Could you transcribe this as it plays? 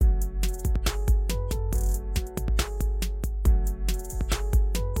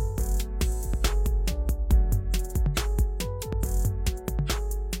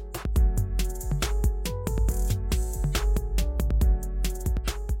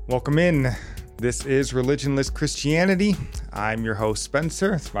Welcome in. This is Religionless Christianity. I'm your host,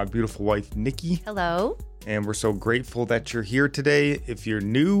 Spencer. It's my beautiful wife, Nikki. Hello. And we're so grateful that you're here today. If you're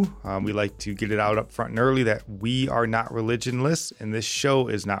new, we like to get it out up front and early that we are not religionless, and this show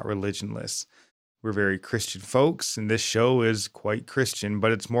is not religionless. We're very Christian folks, and this show is quite Christian,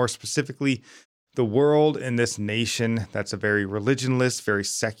 but it's more specifically the world and this nation that's a very religionless, very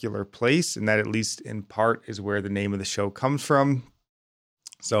secular place, and that at least in part is where the name of the show comes from.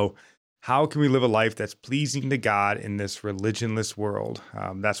 So how can we live a life that's pleasing to God in this religionless world?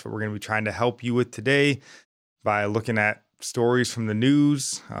 That's what we're going to be trying to help you with today by looking at stories from the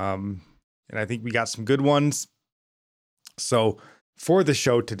news. And I think we got some good ones. So for the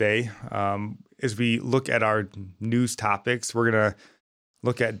show today, as we look at our news topics, we're going to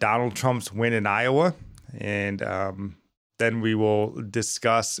look at Donald Trump's win in Iowa. And then we will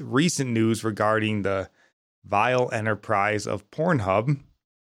discuss recent news regarding the vile enterprise of Pornhub.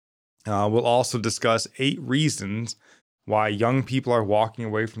 We'll also discuss 8 reasons why young people are walking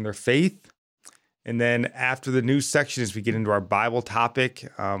away from their faith. And then after the news section, as we get into our Bible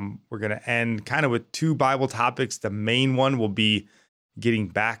topic, we're going to end kind of with 2 Bible topics. The main one will be getting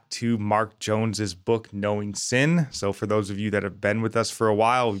back to Mark Jones's book, Knowing Sin. So for those of you that have been with us for a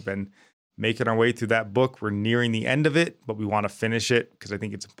while, we've been making our way through that book. We're nearing the end of it, but we want to finish it because I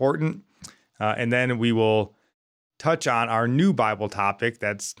think it's important. And then we will touch on our new Bible topic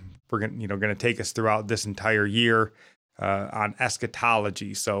that's going to take us throughout this entire year on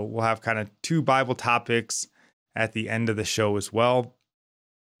eschatology. So we'll have kind of 2 Bible topics at the end of the show as well.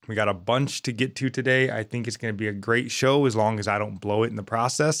 We got a bunch to get to today. I think it's going to be a great show as long as I don't blow it in the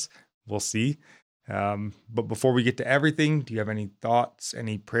process. We'll see. But before we get to everything, do you have any thoughts,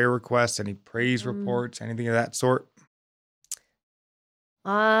 any prayer requests, any praise reports, anything of that sort?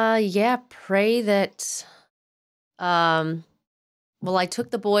 Yeah, pray that I took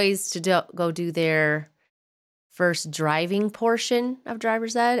the boys to go do their first driving portion of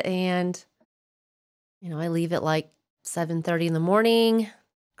driver's ed, and I leave at like 7:30 in the morning,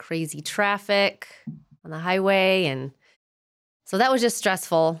 crazy traffic on the highway, and so that was just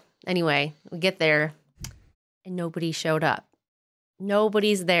stressful. Anyway, we get there and nobody showed up.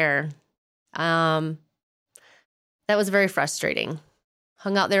 Nobody's there. That was very frustrating.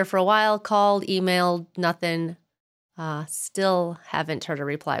 Hung out there for a while, called, emailed, nothing. Still haven't heard a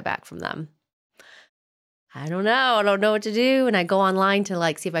reply back from them. I don't know. I don't know what to do. And I go online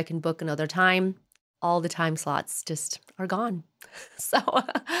to see if I can book another time. All the time slots just are gone. So,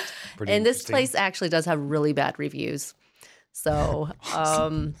 and this place actually does have really bad reviews. So,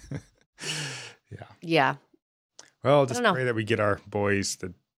 yeah. Well, just pray that we get our boys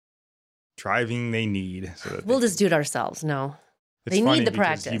the driving they need. So that we'll just do it ourselves. No, it's they funny need the because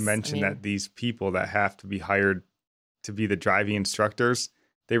practice. You mentioned that these people that have to be hired to be the driving instructors,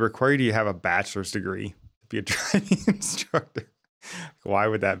 they require you to have a bachelor's degree to be a driving instructor. Why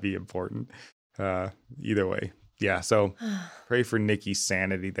would that be important? Either way. Yeah. So pray for Nikki's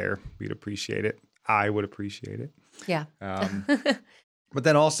sanity there. We'd appreciate it. I would appreciate it. Yeah. But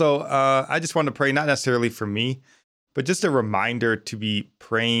then also, I just want to pray, not necessarily for me, but just a reminder to be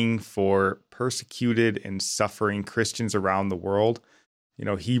praying for persecuted and suffering Christians around the world.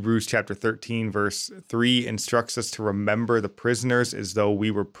 Hebrews chapter 13, verse 3 instructs us to remember the prisoners as though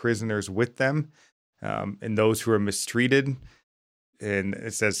we were prisoners with them, and those who are mistreated. And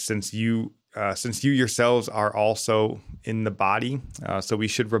it says, since you yourselves are also in the body, so we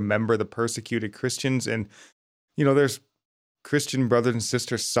should remember the persecuted Christians. And, there's Christian brothers and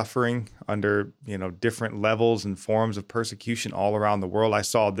sisters suffering under, different levels and forms of persecution all around the world. I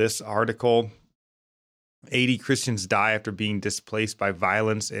saw this article. 80 Christians die after being displaced by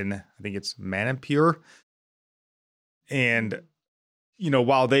violence in, I think it's Manipur. And,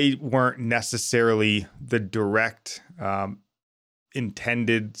 while they weren't necessarily the direct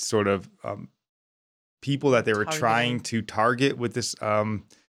intended sort of people that they were trying to target with this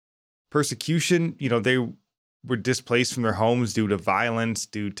persecution, they were displaced from their homes due to violence,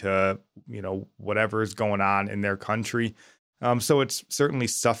 due to, whatever is going on in their country. So it's certainly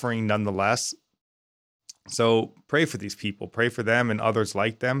suffering nonetheless. So pray for these people, pray for them and others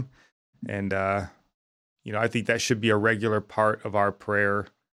like them. And, I think that should be a regular part of our prayer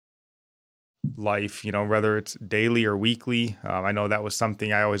life, whether it's daily or weekly. I know that was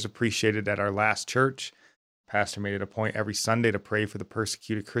something I always appreciated at our last church. Pastor made it a point every Sunday to pray for the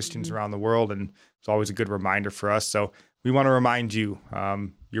persecuted Christians around the world. And it's always a good reminder for us. So we want to remind you,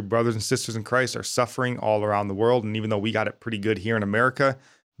 your brothers and sisters in Christ are suffering all around the world. And even though we got it pretty good here in America,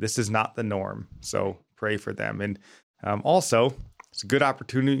 this is not the norm. So pray for them. And also, it's a good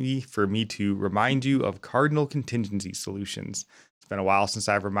opportunity for me to remind you of Cardinal Contingency Solutions. been a while since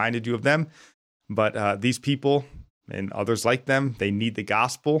I've reminded you of them. But these people and others like them, they need the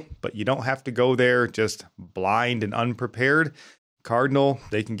gospel, but you don't have to go there just blind and unprepared. Cardinal,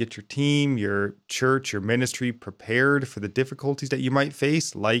 they can get your team, your church, your ministry prepared for the difficulties that you might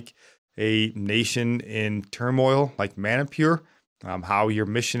face, like a nation in turmoil like Manipur, how your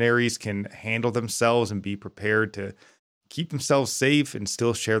missionaries can handle themselves and be prepared to keep themselves safe and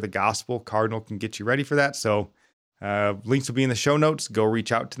still share the gospel. Cardinal can get you ready for that. So links will be in the show notes. Go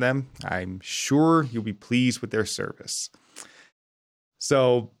reach out to them. I'm sure you'll be pleased with their service.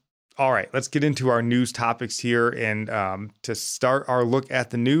 So, all right, let's get into our news topics here. And to start our look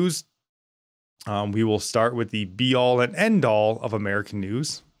at the news, we will start with the be-all and end-all of American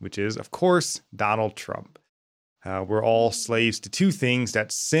news, which is, of course, Donald Trump. We're all slaves to two things: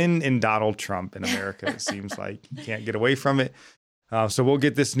 that's sin and Donald Trump in America. It seems like you can't get away from it. So we'll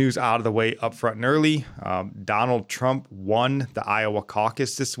get this news out of the way up front and early. Donald Trump won the Iowa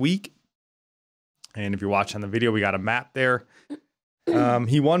caucus this week. And if you're watching the video, we got a map there.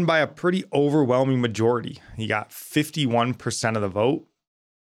 He won by a pretty overwhelming majority. He got 51% of the vote.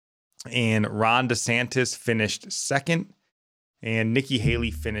 And Ron DeSantis finished second. And Nikki Haley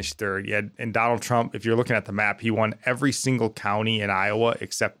finished third. Yeah, and Donald Trump, if you're looking at the map, he won every single county in Iowa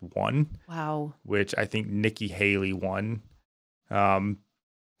except one. Wow. Which I think Nikki Haley won.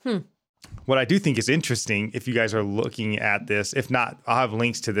 What I do think is interesting, if you guys are looking at this, if not, I'll have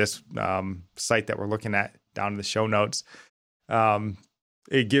links to this site that we're looking at down in the show notes.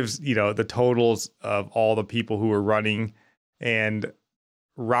 It gives, the totals of all the people who are running. And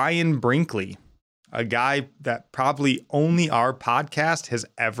Ryan Brinkley, a guy that probably only our podcast has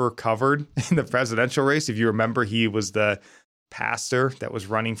ever covered in the presidential race. If you remember, he was the pastor that was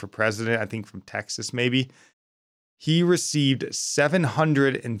running for president, I think from Texas, maybe. He received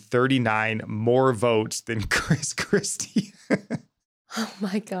 739 more votes than Chris Christie. Oh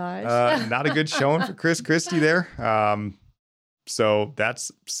my gosh. Not a good showing for Chris Christie there. So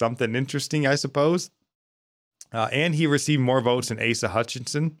that's something interesting, I suppose. And he received more votes than Asa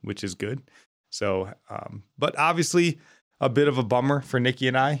Hutchinson, which is good. So, but obviously a bit of a bummer for Nikki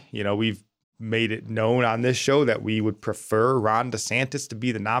and I. We've made it known on this show that we would prefer Ron DeSantis to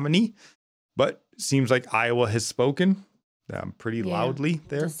be the nominee, but it seems like Iowa has spoken pretty loudly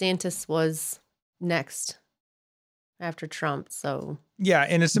there. DeSantis was next after Trump. So, yeah.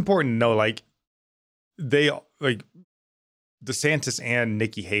 And it's important to know, DeSantis and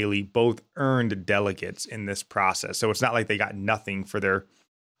Nikki Haley both earned delegates in this process. So it's not like they got nothing for their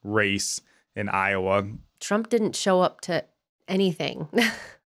race in Iowa. Trump didn't show up to anything.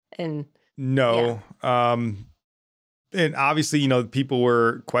 And no. Yeah. And obviously, people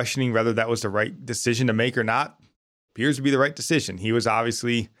were questioning whether that was the right decision to make or not. Appears to be the right decision. He was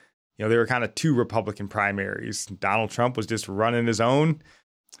obviously, there were kind of two Republican primaries. Donald Trump was just running his own,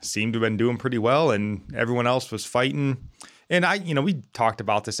 seemed to have been doing pretty well, and everyone else was fighting. And we talked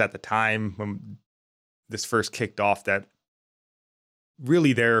about this at the time when this first kicked off, that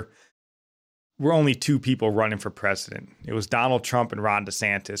really there were only two people running for president. It was Donald Trump and Ron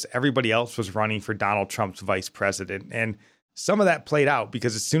DeSantis. Everybody else was running for Donald Trump's vice president. And some of that played out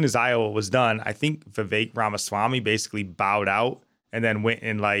because as soon as Iowa was done, I think Vivek Ramaswamy basically bowed out and then went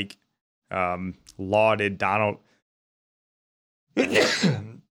and lauded Donald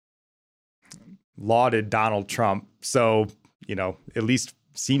Trump. So, at least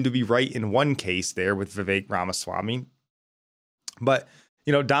seemed to be right in one case there with Vivek Ramaswamy. But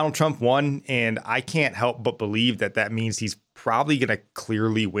Donald Trump won, and I can't help but believe that means he's probably going to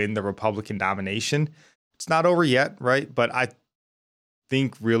clearly win the Republican nomination. It's not over yet, right? But I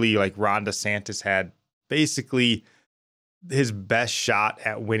think really Ron DeSantis had basically his best shot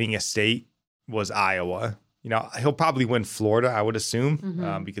at winning a state was Iowa. He'll probably win Florida, I would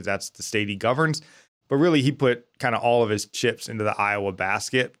assume, because that's the state he governs. But really, he put kind of all of his chips into the Iowa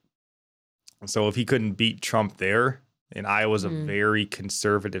basket. So if he couldn't beat Trump there, and Iowa's a very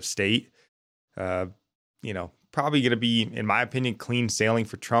conservative state, probably going to be, in my opinion, clean sailing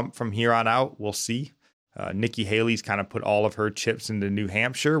for Trump from here on out. We'll see. Nikki Haley's kind of put all of her chips into New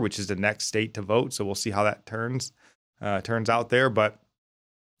Hampshire, which is the next state to vote. So we'll see how that turns out there. But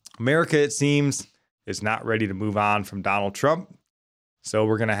America, it seems, is not ready to move on from Donald Trump. So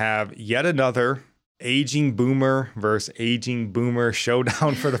we're going to have yet another aging boomer versus aging boomer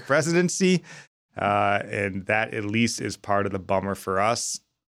showdown for the presidency. And that at least is part of the bummer for us.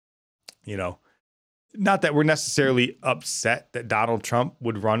 Not that we're necessarily upset that Donald Trump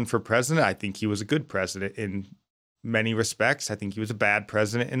would run for president. I think he was a good president in many respects. I think he was a bad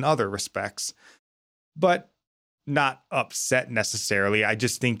president in other respects, but not upset necessarily. I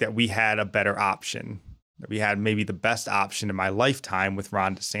just think that we had a better option. we had maybe the best option in my lifetime with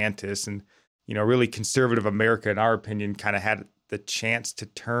Ron DeSantis. And, really conservative America, in our opinion, kind of had the chance to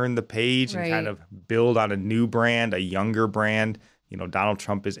turn the page and kind of build on a new brand, a younger brand. Donald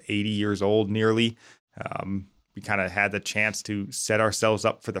Trump is 80 years old nearly. We kind of had the chance to set ourselves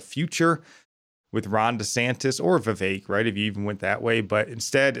up for the future with Ron DeSantis or Vivek, right? If you even went that way. But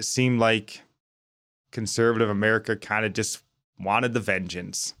instead, it seemed like conservative America kind of just wanted the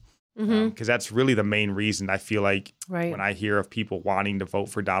vengeance. Because that's really the main reason I feel like when I hear of people wanting to vote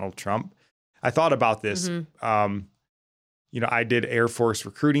for Donald Trump. I thought about this. I did Air Force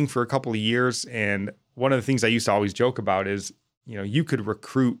recruiting for a couple of years. And one of the things I used to always joke about is, you could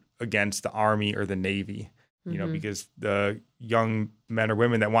recruit against the Army or the Navy, because the young men or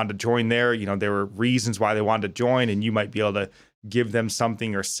women that wanted to join there, there were reasons why they wanted to join, and you might be able to give them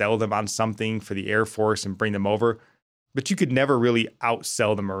something or sell them on something for the Air Force and bring them over. But you could never really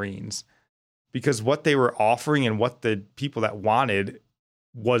outsell the Marines, because what they were offering and what the people that wanted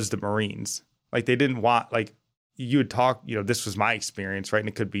was the Marines. Like, they didn't want, like, you would talk, this was my experience, right? And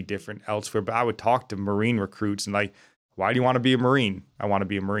it could be different elsewhere, but I would talk to Marine recruits and like, why do you want to be a Marine? I want to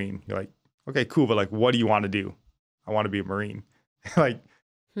be a Marine. You're like, okay, cool. But like, what do you want to do? I want to be a Marine. Like,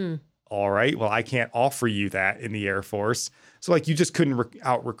 all right, well, I can't offer you that in the Air Force. So like, you just couldn't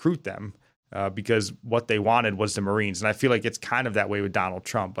out recruit them because what they wanted was the Marines. And I feel like it's kind of that way with Donald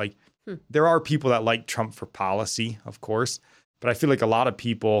Trump. Like, there are people that like Trump for policy, of course, but I feel like a lot of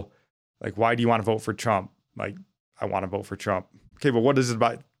people, like, why do you want to vote for Trump? Like, I want to vote for Trump. Okay, but what is it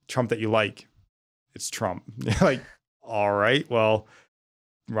about Trump that you like? It's Trump. Like, all right, well,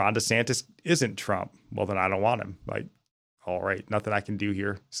 Ron DeSantis isn't Trump. Well, then I don't want him. Like, all right, nothing I can do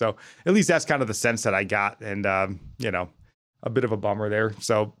here. So at least that's kind of the sense that I got. And, a bit of a bummer there.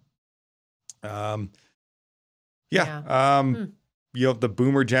 So, the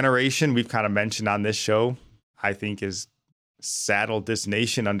boomer generation we've kind of mentioned on this show, I think is saddled this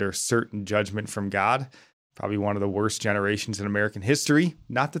nation under certain judgment from God. Probably one of the worst generations in American history.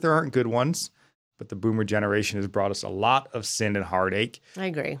 Not that there aren't good ones, but the boomer generation has brought us a lot of sin and heartache. I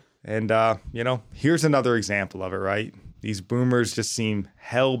agree. And, here's another example of it, right? These boomers just seem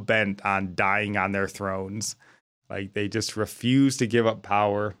hell-bent on dying on their thrones. Like, they just refuse to give up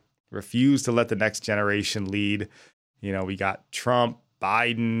power, refuse to let the next generation lead. We got Trump,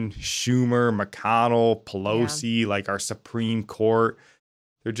 Biden, Schumer, McConnell, Pelosi, like our Supreme Court.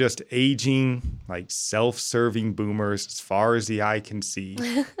 They're just aging, like self-serving boomers as far as the eye can see.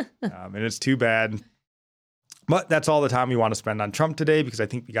 And it's too bad. But that's all the time we want to spend on Trump today, because I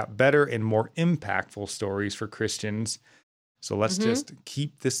think we got better and more impactful stories for Christians. So let's just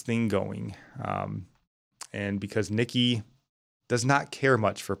keep this thing going. And because Nikki does not care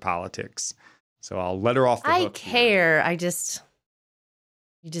much for politics, so I'll let her off the hook. I care. You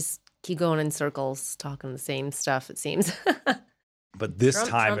just keep going in circles, talking the same stuff, it seems. But this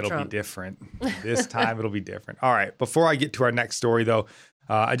time it'll be different. This time it'll be different. All right. Before I get to our next story, though,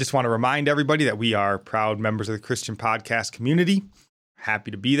 I just want to remind everybody that we are proud members of the Christian podcast community. Happy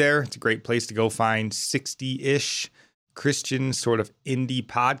to be there. It's a great place to go find 60-ish Christian sort of indie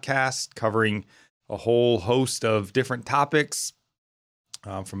podcasts covering a whole host of different topics,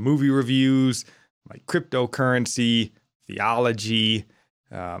 from movie reviews, like cryptocurrency, theology,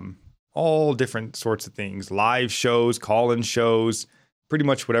 all different sorts of things, live shows, call-in shows, pretty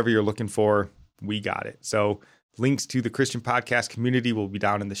much whatever you're looking for, we got it. So links to the Christian podcast community will be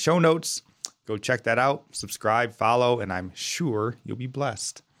down in the show notes. Go check that out, subscribe, follow, and I'm sure you'll be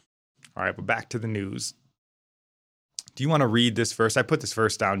blessed. All right, but back to the news. Do you want to read this verse? I put this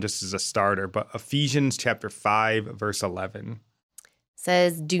verse down just as a starter, but Ephesians chapter 5, verse 11.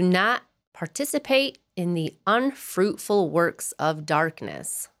 Says, do not participate in the unfruitful works of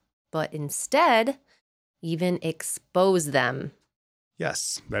darkness, but instead even expose them.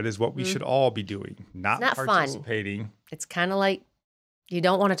 Yes, that is what we should all be doing. Not participating. Fun. It's kind of like you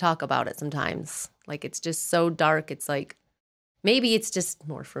don't want to talk about it sometimes. Like, it's just so dark. It's like, maybe it's just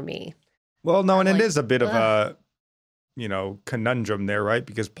more for me. Well, no, and it is a bit of a, conundrum there, right?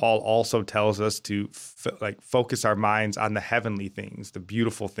 Because Paul also tells us to focus our minds on the heavenly things, the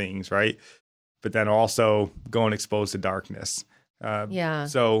beautiful things, right? But then also go and expose the darkness.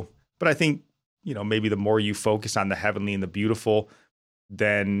 So, but I think, maybe the more you focus on the heavenly and the beautiful,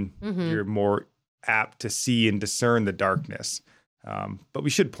 then you're more apt to see and discern the darkness. But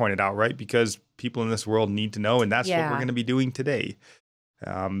we should point it out, right? Because people in this world need to know, and that's what we're going to be doing today.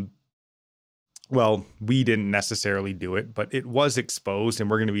 Well, we didn't necessarily do it, but it was exposed, and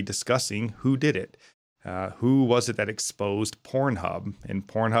we're going to be discussing who did it. Who was it that exposed Pornhub? And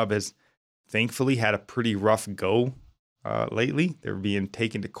Pornhub has thankfully had a pretty rough go lately. They're being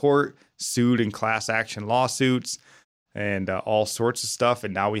taken to court, sued in class action lawsuits, and all sorts of stuff.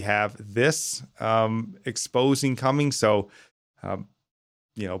 And now we have this exposing coming. So,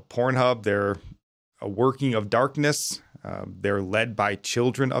 Pornhub, they're a working of darkness. They're led by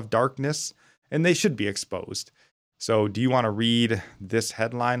children of darkness, and they should be exposed. So do you want to read this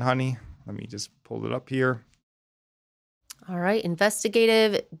headline, honey? Let me just pull it up here. All right.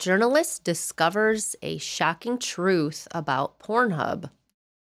 Investigative journalist discovers a shocking truth about Pornhub.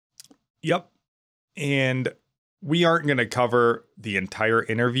 Yep. And we aren't going to cover the entire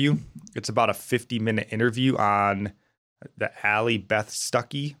interview. It's about a 50-minute interview on the Allie Beth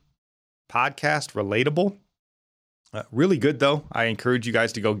Stuckey podcast, Relatable. Really good, though. I encourage you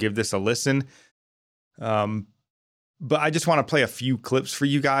guys to go give this a listen. But I just want to play a few clips for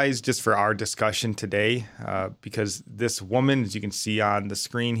you guys just for our discussion today, because this woman, as you can see on the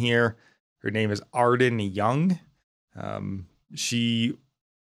screen here, her name is Arden Young. She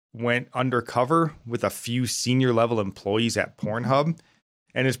went undercover with a few senior level employees at Pornhub.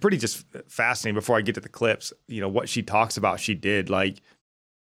 And it's pretty just fascinating. Before I get to the clips, what she talks about, she did. Like,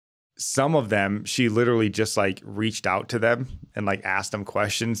 some of them, she literally just like reached out to them and like asked them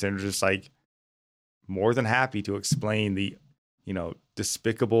questions, and just like more than happy to explain the,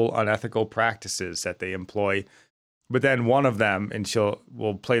 despicable, unethical practices that they employ. But then one of them, and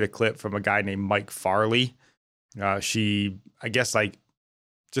we'll play the clip from a guy named Mike Farley. She, I guess, like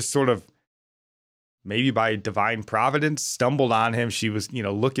just sort of maybe by divine providence stumbled on him. She was,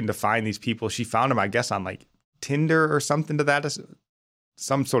 looking to find these people. She found him, I guess, on like Tinder or something to that,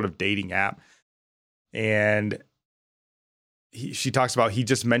 some sort of dating app. And she talks about, he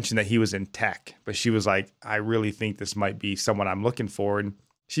just mentioned that he was in tech, but she was like, I really think this might be someone I'm looking for. And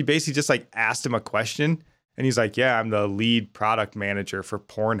she basically just like asked him a question, and he's like, yeah, I'm the lead product manager for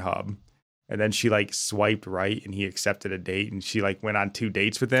Pornhub. And then she like swiped right, and he accepted a date, and she like went on 2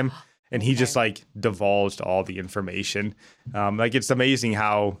 dates with him, and he just like divulged all the information. Like, it's amazing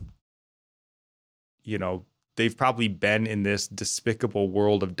how, they've probably been in this despicable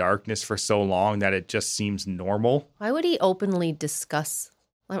world of darkness for so long that it just seems normal. Why would he openly discuss,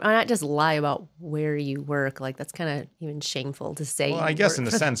 why not just lie about where you work? Like, that's kind of even shameful to say. Well, I guess in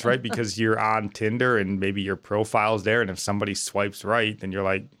a sense, right? Because you're on Tinder and maybe your profile's there, and if somebody swipes right, then you're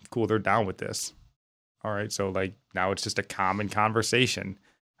like, cool, they're down with this. All right, so like now it's just a common conversation.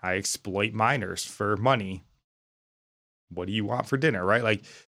 I exploit minors for money. What do you want for dinner, right? Like,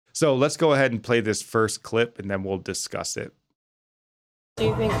 so let's go ahead and play this first clip, and then we'll discuss it. Do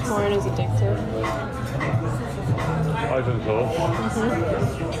you think porn is addictive? I think so.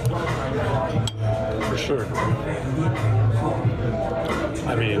 For sure.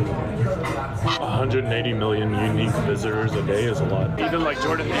 I mean, 180 million unique visitors a day is a lot. Even like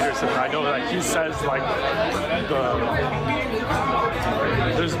Jordan Peterson, I know that he says like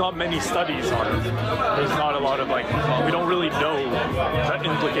there's not many studies on it. There's not a lot of like, we don't really know the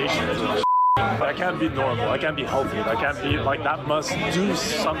implications. That can't be normal. That can't be healthy. That can't be like, that must do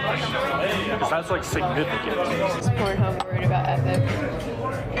something. Because that's like significant. Is Pornhub worried about ethics?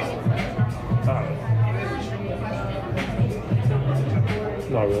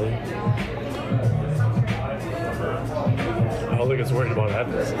 Not really. I don't think it's worried about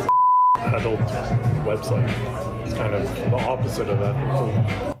ethics. It's an adult website. It's kind of the opposite of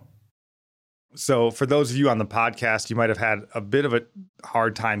ethical. So for those of you on the podcast, you might have had a bit of a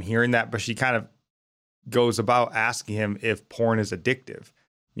hard time hearing that, but she kind of goes about asking him if porn is addictive,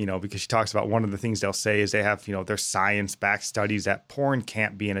 because she talks about one of the things they'll say is they have, their science-backed studies that porn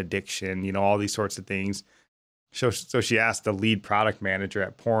can't be an addiction, all these sorts of things. So she asked the lead product manager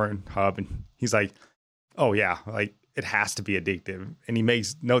at Pornhub, and he's like, oh yeah, like it has to be addictive. And he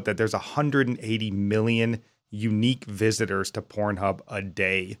makes note that there's 180 million unique visitors to Pornhub a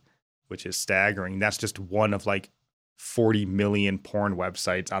day, which is staggering. That's just one of like 40 million porn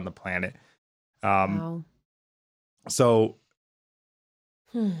websites on the planet. Wow. So,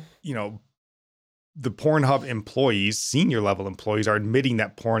 the Pornhub employees, senior level employees, are admitting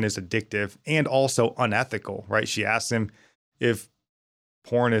that porn is addictive and also unethical, right? She asked him if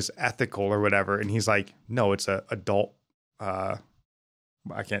porn is ethical or whatever, and he's like, no, it's a adult, I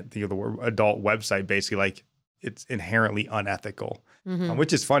can't think of the word, adult website, basically. Like, it's inherently unethical,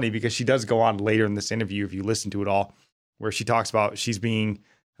 which is funny because she does go on later in this interview, if you listen to it all, where she talks about she's being,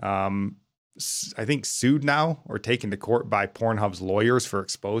 I think, sued now or taken to court by Pornhub's lawyers for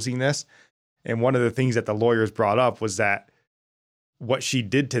exposing this. And one of the things that the lawyers brought up was that what she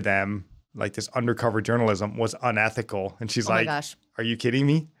did to them, like this undercover journalism, was unethical. And she's like, gosh, are you kidding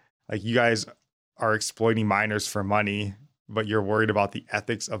me? Like, you guys are exploiting minors for money, but you're worried about the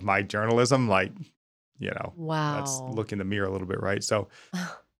ethics of my journalism? Like, Let's Wow. look in the mirror a little bit, right? So,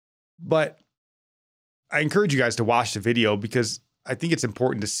 but I encourage you guys to watch the video because I think it's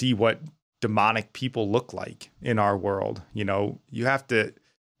important to see what demonic people look like in our world. You have to,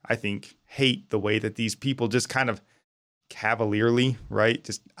 I think, hate the way that these people just kind of cavalierly, right?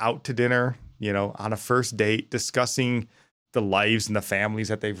 Just out to dinner, on a first date, discussing the lives and the families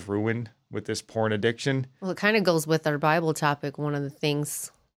that they've ruined with this porn addiction. Well, it kind of goes with our Bible topic. One of the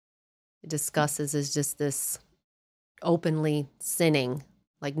things it discusses is just this openly sinning,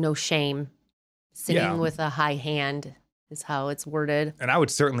 like no shame. Sinning with a high hand is how it's worded. And I would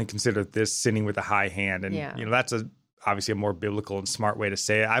certainly consider this sinning with a high hand. And, that's obviously a more biblical and smart way to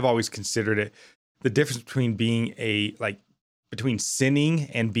say it. I've always considered it the difference between being between sinning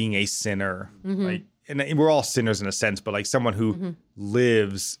and being a sinner. Mm-hmm. And we're all sinners in a sense, but like someone who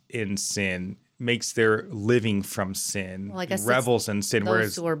lives in sin, makes their living from sin, well, I guess revels in sin.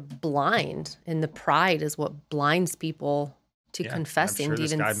 Those who are blind, and the pride is what blinds people to confessing, I'm sure to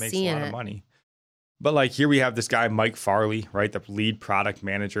this even guy makes seeing a lot it. of money. But like here we have this guy, Mike Farley, right? The lead product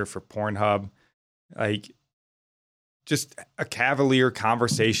manager for Pornhub. Like just a cavalier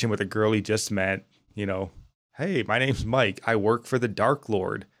conversation with a girl he just met, hey, my name's Mike. I work for the Dark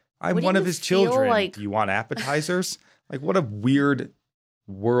Lord. I'm one of his children. Do you want appetizers? Like what a weird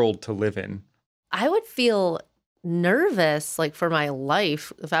world to live in. I would feel nervous, like for my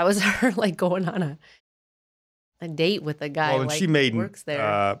life, if I was her, like going on a date with a guy. Well, and she made works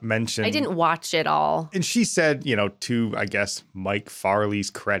there. mention. I didn't watch it all. And she said, to, I guess, Mike Farley's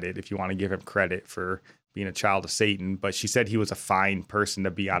credit, if you want to give him credit for being a child of Satan, but she said he was a fine person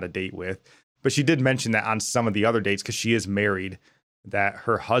to be on a date with. But she did mention that on some of the other dates, because she is married, that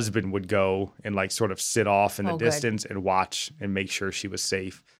her husband would go and like sort of sit off in the distance and watch and make sure she was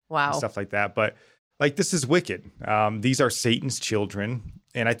safe. Wow. And stuff like that. But like, this is wicked. These are Satan's children.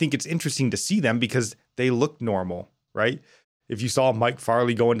 And I think it's interesting to see them because they look normal, right? If you saw Mike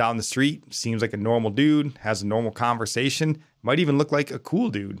Farley going down the street, seems like a normal dude, has a normal conversation, might even look like a cool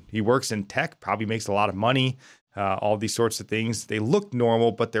dude. He works in tech, probably makes a lot of money, all these sorts of things. They look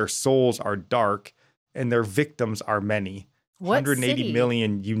normal, but their souls are dark and their victims are many. What 180 city?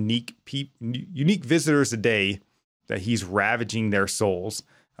 million unique visitors a day that he's ravaging their souls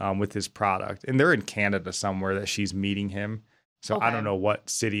with his product. And they're in Canada somewhere that she's meeting him. So I don't know what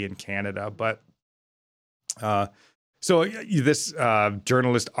city in Canada, but so this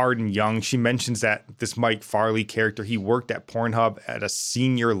journalist, Arden Young, she mentions that this Mike Farley character, he worked at Pornhub at a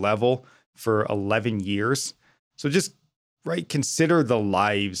senior level for 11 years. So just, right, consider the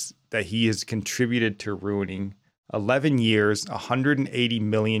lives that he has contributed to ruining. 11 years, 180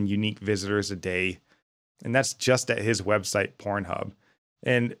 million unique visitors a day. And that's just at his website, Pornhub.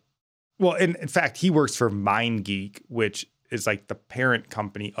 And, well, in fact, he works for MindGeek, which is like the parent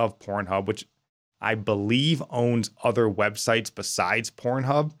company of Pornhub, which I believe owns other websites besides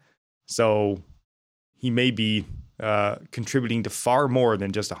Pornhub. So he may be contributing to far more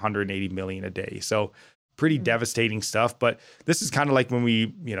than just 180 million a day. So pretty devastating stuff. But this is kind of like when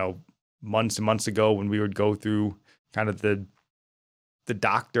we, months and months ago, when we would go through kind of the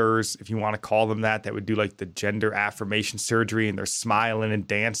doctors, if you want to call them that would do like the gender affirmation surgery and they're smiling and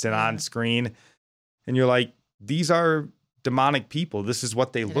dancing on screen. And you're like, these are demonic people. This is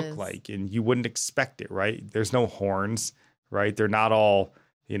what they look like. And you wouldn't expect it, right? There's no horns, right? They're not all,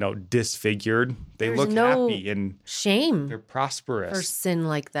 disfigured. There's look no happy and shame. They're prosperous. For sin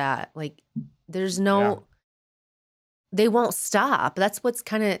like that. Like there's no, they won't stop. That's what's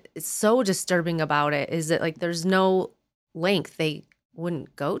kind of so disturbing about it, is that like there's no length they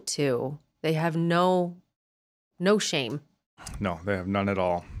wouldn't go to. They have no shame. No, they have none at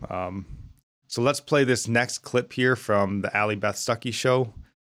all. So let's play this next clip here from the Allie Beth Stuckey show.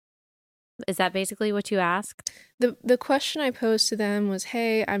 Is that basically what you asked? The question I posed to them was,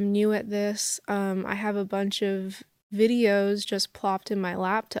 hey, I'm new at this. I have a bunch of videos just plopped in my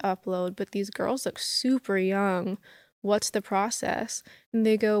lap to upload, but these girls look super young. What's the process? And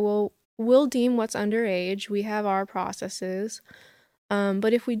they go, well, we'll deem what's underage. We have our processes.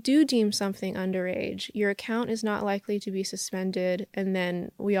 But if we do deem something underage, your account is not likely to be suspended. And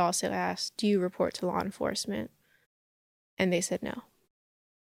then we also asked, do you report to law enforcement? And they said no.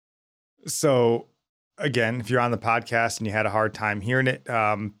 So again, if you're on the podcast and you had a hard time hearing it,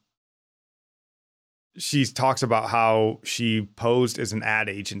 she talks about how she posed as an ad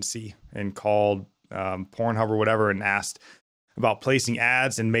agency and called Pornhub or whatever and asked about placing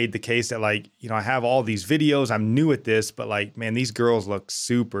ads and made the case that like, I have all these videos, I'm new at this, but like, man, these girls look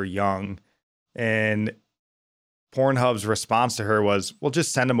super young. And Pornhub's response to her was, well,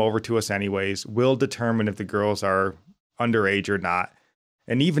 just send them over to us anyways. We'll determine if the girls are underage or not.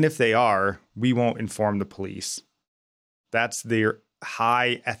 And even if they are, we won't inform the police. That's their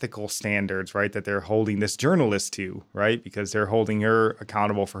high ethical standards, right? That they're holding this journalist to, right? Because they're holding her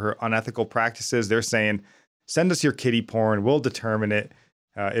accountable for her unethical practices. They're saying, send us your kiddie porn. We'll determine it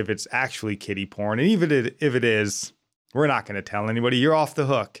if it's actually kiddie porn. And even if it is, we're not going to tell anybody. You're off the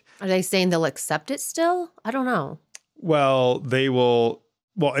hook. Are they saying they'll accept it still? I don't know. Well, they will.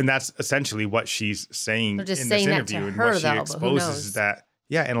 Well, and that's essentially what she's saying They're just in saying this that to interview. And her, what she though, but who exposes knows? is that,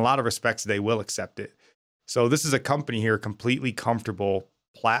 yeah, in a lot of respects, they will accept it. So this is a company here completely comfortable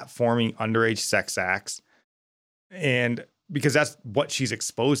platforming underage sex acts. And because that's what she's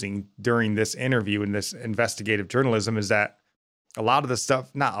exposing during this interview and this investigative journalism is that a lot of the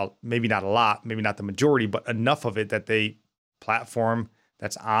stuff, maybe not a lot, maybe not the majority, but enough of it that they platform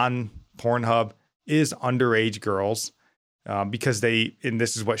that's on Pornhub is underage girls because and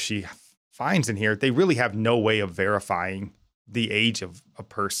this is what she finds in here, they really have no way of verifying the age of a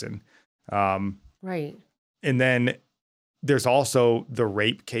person. Right. And then there's also the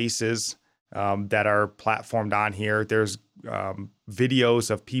rape cases that are platformed on here. There's videos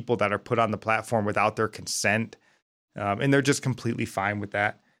of people that are put on the platform without their consent. And they're just completely fine with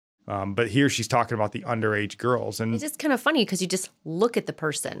that. But here she's talking about the underage girls. And It's just kind of funny because you just look at the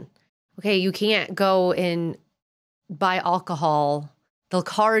person. Okay, you can't go and buy alcohol. They'll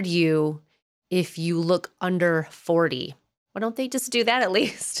card you if you look under 40. Why don't they just do that at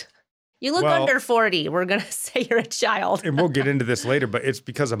least? You look under 40, we're going to say you're a child. And we'll get into this later, but it's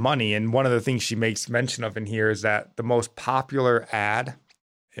because of money. And one of the things she makes mention of in here is that the most popular ad,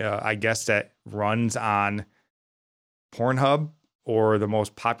 I guess, that runs on Pornhub or the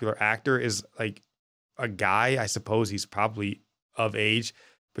most popular actor is like a guy. I suppose he's probably of age,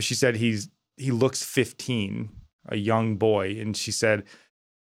 but she said he looks 15, a young boy. And she said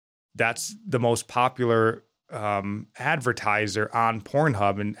that's the most popular advertiser on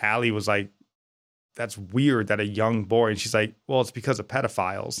Pornhub. And Allie was like, that's weird that a young boy. And she's like, well, it's because of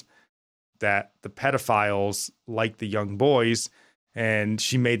pedophiles, that the pedophiles like the young boys. And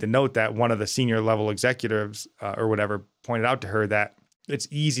she made the note that one of the senior level executives or whatever pointed out to her that it's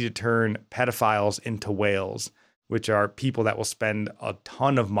easy to turn pedophiles into whales, which are people that will spend a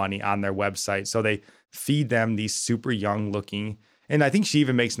ton of money on their website. So they feed them these super young looking. And I think she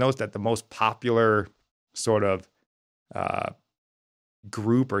even makes notes that the most popular sort of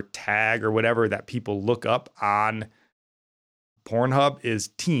group or tag or whatever that people look up on Pornhub is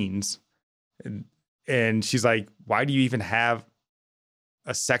teens. And she's like, why do you even have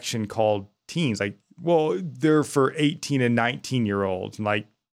a section called teens? Like, well, they're for 18 and 19-year-olds. Like,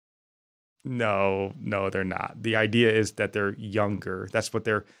 no, they're not. The idea is that they're younger. That's what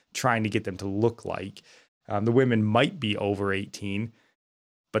they're trying to get them to look like. The women might be over 18,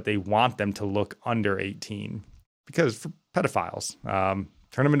 but they want them to look under 18 because for pedophiles,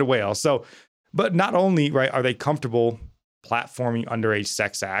 turn them into whales. So, but not only, right, are they comfortable platforming underage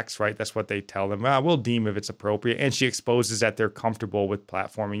sex acts, right? That's what they tell them. We'll deem if it's appropriate. And she exposes that they're comfortable with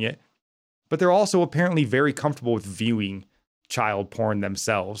platforming it, but they're also apparently very comfortable with viewing child porn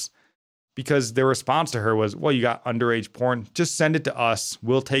themselves because their response to her was, well, you got underage porn, just send it to us.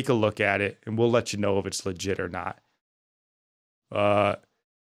 We'll take a look at it and we'll let you know if it's legit or not.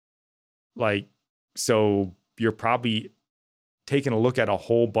 So you're probably taking a look at a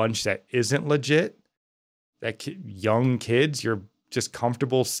whole bunch that isn't legit, that young kids, you're just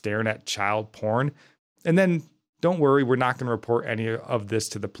comfortable staring at child porn. And then don't worry, we're not going to report any of this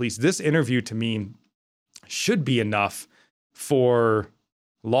to the police. This interview to me should be enough for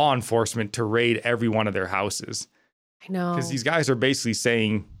law enforcement to raid every one of their houses. I know. Because these guys are basically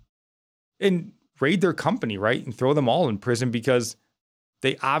saying, and raid their company, right? And throw them all in prison because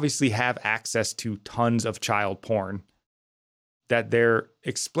they obviously have access to tons of child porn that they're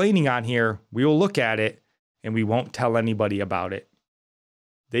explaining on here. We will look at it and we won't tell anybody about it.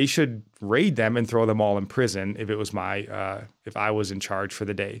 They should raid them and throw them all in prison if it was if I was in charge for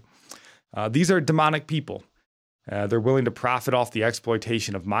the day. These are demonic people. They're willing to profit off the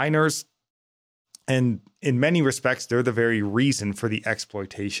exploitation of minors. And in many respects, they're the very reason for the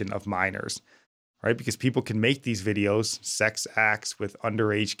exploitation of minors, right? Because people can make these videos, sex acts with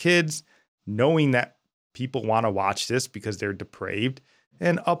underage kids, knowing that people want to watch this because they're depraved,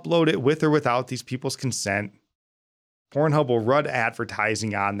 and upload it with or without these people's consent. Pornhub will run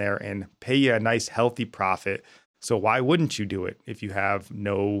advertising on there and pay you a nice healthy profit. So why wouldn't you do it if you have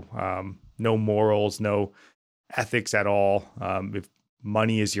no morals, no ethics at all? If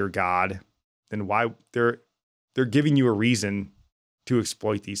money is your god, then why they're giving you a reason to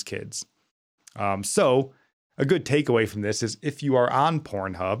exploit these kids. So a good takeaway from this is if you are on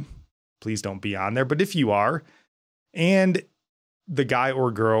Pornhub, please don't be on there. But if you are, and the guy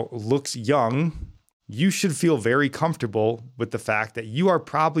or girl looks young, you should feel very comfortable with the fact that you are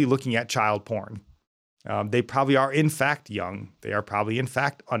probably looking at child porn. They probably are, in fact, young. They are probably, in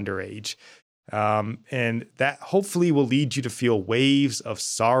fact, underage. And that hopefully will lead you to feel waves of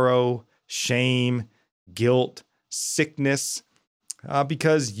sorrow, shame, guilt, sickness,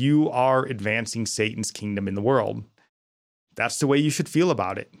 because you are advancing Satan's kingdom in the world. That's the way you should feel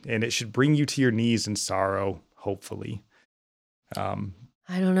about it. And it should bring you to your knees in sorrow, hopefully. I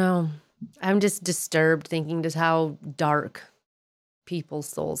don't know. I'm just disturbed thinking just how dark people's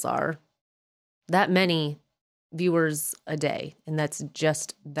souls are. That many viewers a day, and that's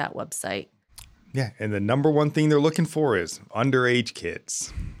just that website. Yeah, and the number one thing they're looking for is underage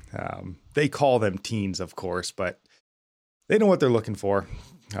kids. They call them teens, of course, but they know what they're looking for.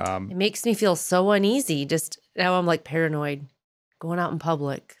 It makes me feel so uneasy. Just now I'm like paranoid going out in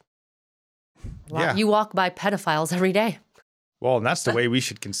public. Yeah. You walk by pedophiles every day. Well, and that's the way we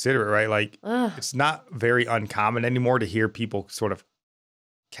should consider it, right? Like, Ugh. it's not very uncommon anymore to hear people sort of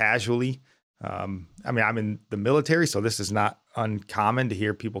casually. I mean, I'm in the military, so this is not uncommon to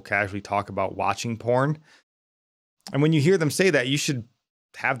hear people casually talk about watching porn. And when you hear them say that, you should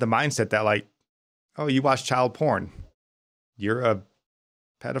have the mindset that, like, oh, you watch child porn. You're a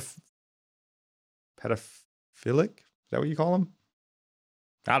pedophilic? Is that what you call them?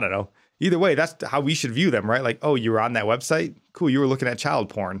 I don't know. Either way, that's how we should view them, right? Like, oh, you were on that website? Cool, you were looking at child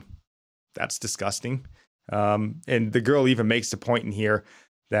porn. That's disgusting. And the girl even makes the point in here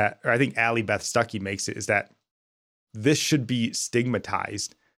that, or I think Allie Beth Stuckey makes it, is that this should be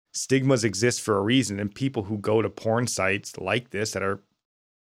stigmatized. Stigmas exist for a reason, and people who go to porn sites like this that are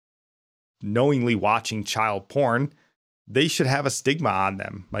knowingly watching child porn, they should have a stigma on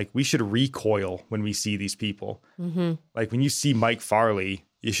them. Like, we should recoil when we see these people. Mm-hmm. Like, when you see Mike Farley,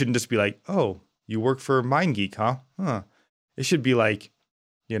 you shouldn't just be like, oh, you work for MindGeek, huh? Huh. It should be like,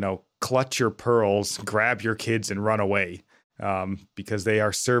 you know, clutch your pearls, grab your kids, and run away, because they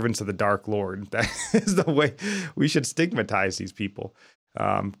are servants of the Dark Lord. That is the way we should stigmatize these people,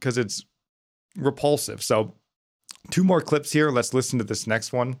 because it's repulsive. So 2 more clips here. Let's listen to this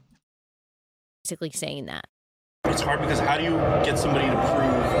next one. Basically saying that. It's hard because how do you get somebody to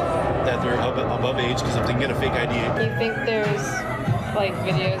prove that they're above age? Because if they can get a fake ID. Do you think there's like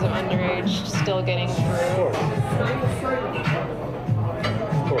videos of underage still getting through?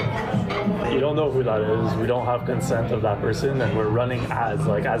 You don't know who that is. We don't have consent of that person, and we're running ads.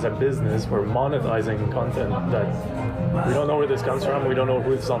 Like, as a business, we're monetizing content that we don't know where this comes from. We don't know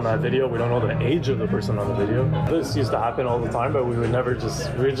who's on that video. We don't know the age of the person on the video. This used to happen all the time, but we would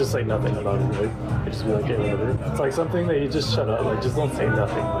just say nothing about it. Like, we'd just be like, hey, whatever. It's like something that you just shut up. Like, just don't say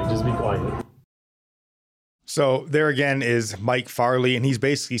nothing. Like, just be quiet. So there again is Mike Farley, and he's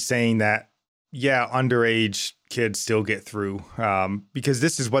basically saying that, yeah, underage kids still get through, because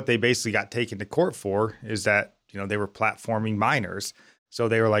this is what they basically got taken to court for, is that, you know, they were platforming minors. So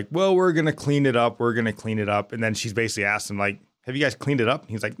they were like, well, we're going to clean it up. We're going to clean it up. And then she's basically asked him, like, have you guys cleaned it up? And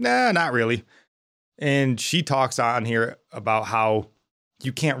he's like, nah, not really. And she talks on here about how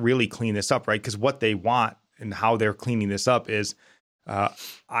you can't really clean this up, right? Because what they want and how they're cleaning this up is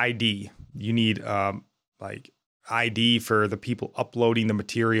ID. You need like ID for the people uploading the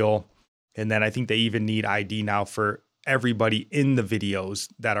material. And then I think they even need ID now for everybody in the videos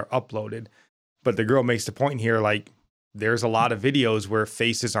that are uploaded. But the girl makes the point here, like, there's a lot of videos where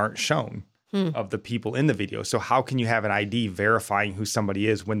faces aren't shown of the people in the video. So how can you have an ID verifying who somebody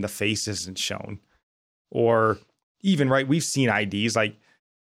is when the face isn't shown? Or even, right, we've seen IDs, like,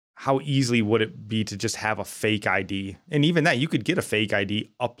 how easily would it be to just have a fake ID? And even that, you could get a fake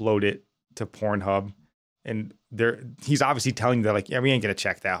ID, upload it to Pornhub, and he's obviously telling you that, like, yeah, we ain't gonna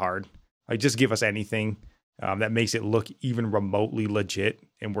check that hard. Like, just give us anything that makes it look even remotely legit,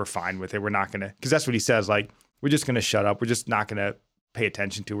 and we're fine with it. We're not gonna, because that's what he says, like, we're just gonna shut up. We're just not gonna pay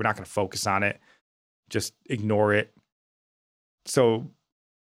attention to it. We're not gonna focus on it. Just ignore it. So,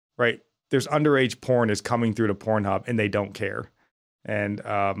 right, there's underage porn is coming through to Pornhub, and they don't care. And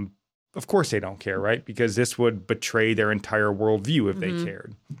of course they don't care, right? Because this would betray their entire worldview if they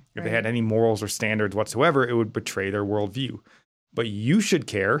cared. If they had any morals or standards whatsoever, it would betray their worldview. But you should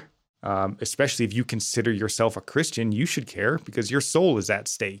care, especially if you consider yourself a Christian. You should care because your soul is at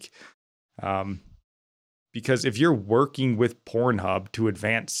stake. Because if you're working with Pornhub to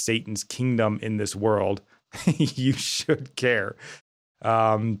advance Satan's kingdom in this world, you should care.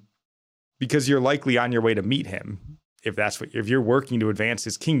 Because you're likely on your way to meet him. If you're working to advance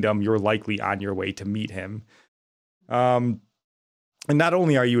his kingdom, you're likely on your way to meet him. And not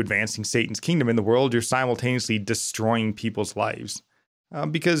only are you advancing Satan's kingdom in the world, you're simultaneously destroying people's lives.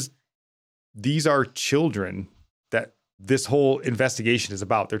 Because these are children that this whole investigation is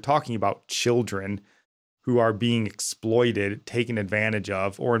about. They're talking about children who are being exploited, taken advantage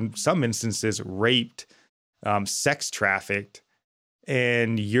of, or in some instances, raped, sex trafficked.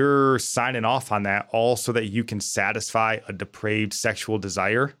 And you're signing off on that all so that you can satisfy a depraved sexual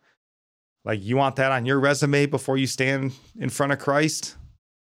desire. Like, you want that on your resume before you stand in front of Christ?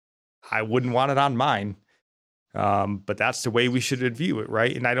 I wouldn't want it on mine. But that's the way we should view it,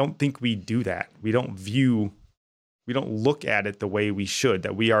 right? And I don't think we do that. We don't look at it the way we should,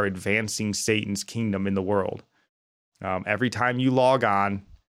 that we are advancing Satan's kingdom in the world. Every time you log on,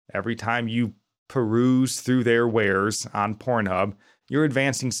 every time you peruse through their wares on Pornhub, you're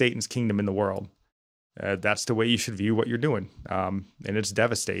advancing Satan's kingdom in the world. That's the way you should view what you're doing. And it's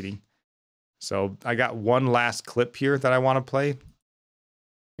devastating. So I got one last clip here that I want to play.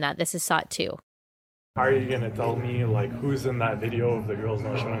 Now, this is sought too. How are you going to tell me, like, who's in that video if the girl's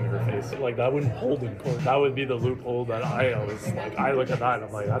not showing her face? Like, that wouldn't hold in court. That would be the loophole that I always, like, I look at that and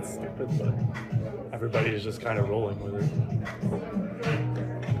I'm like, that's stupid, but everybody is just kind of rolling with it.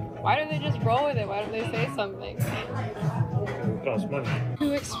 Why don't they just roll with it? Why don't they say something? It costs money.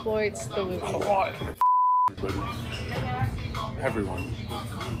 Who exploits the A loophole? lot. Everyone.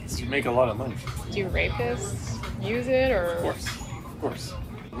 You make a lot of money. Do rapists use it, or? Of course.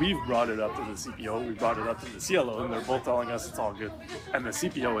 We've brought it up to the CPO, we brought it up to the CLO, and they're both telling us it's all good. And the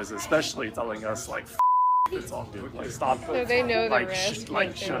CPO is especially telling us, like, it's all good. Like, stop. So they know the like, risk.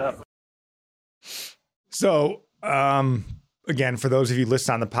 shut up. So, again, for those of you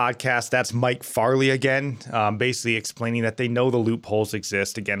listening on the podcast, that's Mike Farley again, basically explaining that they know the loopholes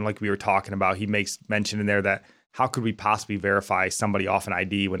exist. Again, like we were talking about, he makes mention in there that how could we possibly verify somebody off an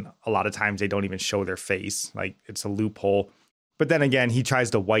ID when a lot of times they don't even show their face? Like, it's a loophole. But then again, he tries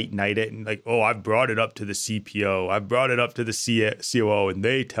to white knight it and like, oh, I've brought it up to the CPO. I've brought it up to the COO and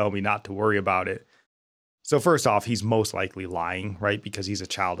they tell me not to worry about it. So first off, he's most likely lying, right? Because he's a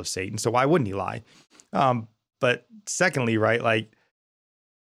child of Satan. So why wouldn't he lie? But secondly, right, like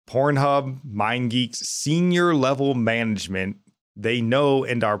Pornhub, MindGeeks, senior level management, they know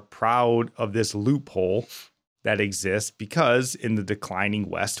and are proud of this loophole that exists because in the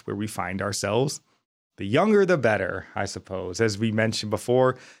declining West where we find ourselves, the younger, the better, I suppose. As we mentioned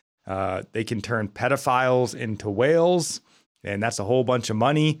before, they can turn pedophiles into whales, and that's a whole bunch of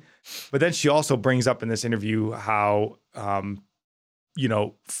money. But then she also brings up in this interview how, in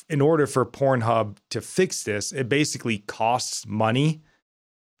order for Pornhub to fix this, it basically costs money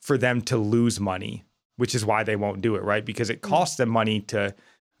for them to lose money, which is why they won't do it, right? Because it costs them money to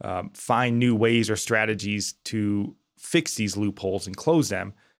find new ways or strategies to fix these loopholes and close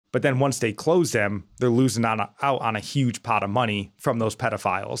them. But then once they close them, they're losing out on a huge pot of money from those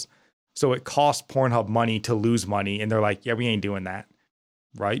pedophiles. So it costs Pornhub money to lose money. And they're like, yeah, we ain't doing that,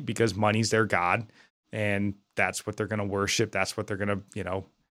 right? Because money's their God. And that's what they're going to worship. That's what they're going to,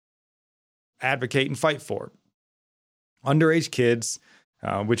 advocate and fight for. Underage kids,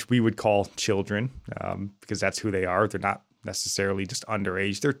 which we would call children, because that's who they are. They're not necessarily just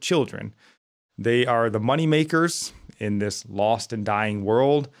underage. They're children. They are the money makers in this lost and dying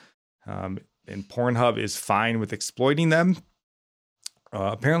world. And Pornhub is fine with exploiting them.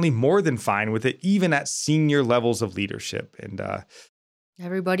 Apparently more than fine with it, even at senior levels of leadership. And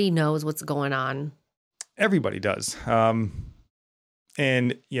everybody knows what's going on. Everybody does. And,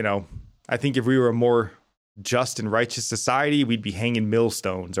 I think if we were a more just and righteous society, we'd be hanging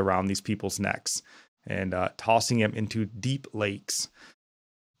millstones around these people's necks and tossing them into deep lakes.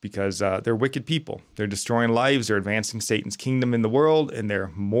 Because they're wicked people. They're destroying lives. They're advancing Satan's kingdom in the world, and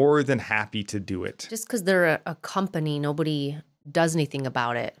they're more than happy to do it. Just because they're a company, nobody does anything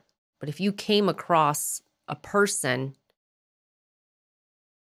about it. But if you came across a person,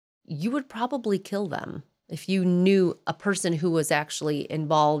 you would probably kill them. If you knew a person who was actually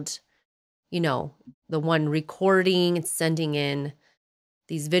involved, the one recording and sending in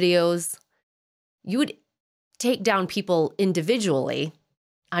these videos, you would take down people individually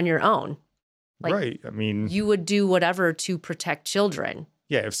on your own. Like, right. I mean, you would do whatever to protect children.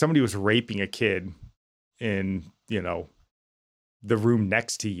 Yeah. If somebody was raping a kid in, the room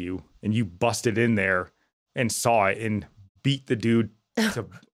next to you and you busted in there and saw it and beat the dude to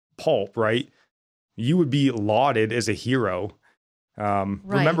pulp, right? You would be lauded as a hero. Right.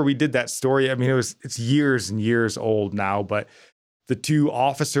 Remember we did that story. I mean, it's years and years old now, but the two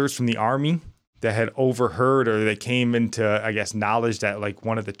officers from the Army that had overheard or they came into, I guess, knowledge that like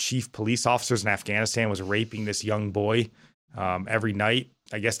one of the chief police officers in Afghanistan was raping this young boy every night.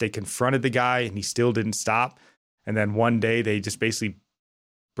 I guess they confronted the guy and he still didn't stop. And then one day they just basically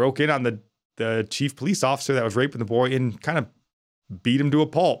broke in on the chief police officer that was raping the boy and kind of beat him to a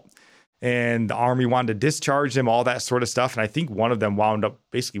pulp. and the army wanted to discharge him, all that sort of stuff. And I think one of them wound up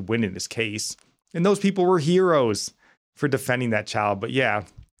basically winning his case. And those people were heroes for defending that child. But yeah,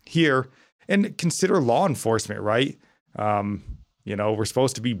 here, and consider law enforcement, right? We're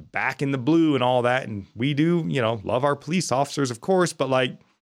supposed to be back in the blue and all that. And we do, love our police officers, of course, but like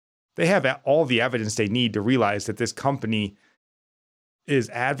they have all the evidence they need to realize that this company is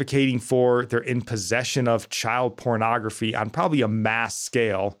advocating for, they're in possession of child pornography on probably a mass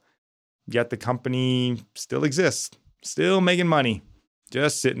scale. Yet the company still exists, still making money,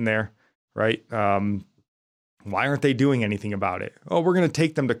 just sitting there, right? Why aren't they doing anything about it? Oh, we're going to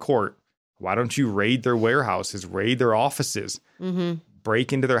take them to court. Why don't you raid their warehouses, raid their offices,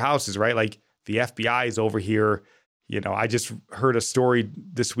 break into their houses, right? Like the FBI is over here. I just heard a story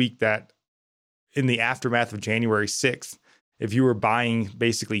this week that in the aftermath of January 6th, if you were buying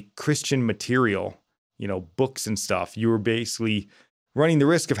basically Christian material, books and stuff, you were basically running the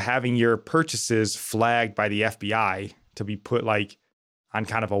risk of having your purchases flagged by the FBI to be put like on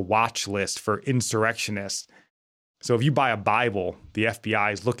kind of a watch list for insurrectionists. So if you buy a Bible, the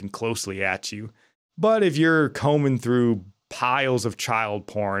FBI is looking closely at you. But if you're combing through piles of child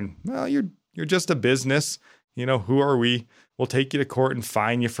porn, well, you're just a business. Who are we? We'll take you to court and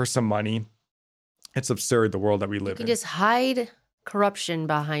fine you for some money. It's absurd, the world that we live in. You can just hide corruption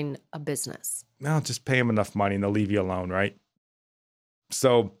behind a business. No, just pay them enough money and they'll leave you alone, right?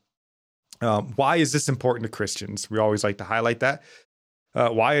 So why is this important to Christians? We always like to highlight that.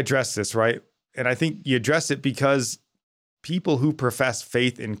 Why address this, right? And I think you address it because people who profess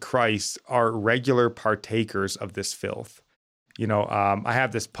faith in Christ are regular partakers of this filth. I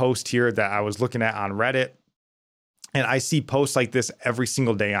have this post here that I was looking at on Reddit, and I see posts like this every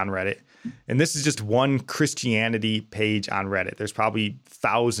single day on Reddit. And this is just one Christianity page on Reddit. There's probably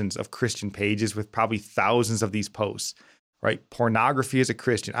thousands of Christian pages with probably thousands of these posts, right? Pornography as a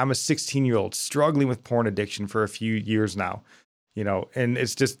Christian. I'm a 16-year-old struggling with porn addiction for a few years now, and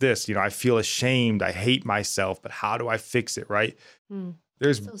it's just this, I feel ashamed. I hate myself, but how do I fix it, right?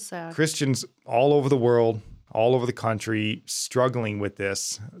 There's So sad. Christians all over the world, all over the country struggling with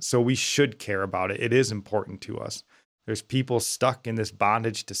this. So we should care about it. It is important to us. There's people stuck in this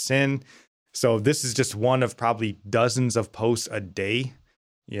bondage to sin. So this is just one of probably dozens of posts a day,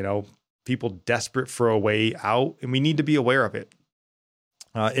 people desperate for a way out, and we need to be aware of it.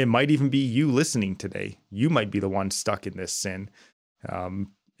 It might even be you listening today. You might be the one stuck in this sin. And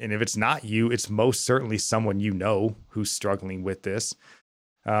if it's not you, it's most certainly someone who's struggling with this.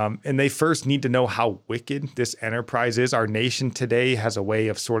 And they first need to know how wicked this enterprise is. Our nation today has a way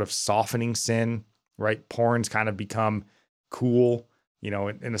of sort of softening sin, right? Porn's kind of become cool.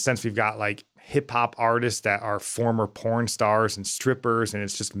 In a sense, we've got like hip hop artists that are former porn stars and strippers, and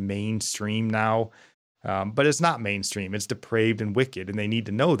it's just mainstream now. But it's not mainstream. It's depraved and wicked, and they need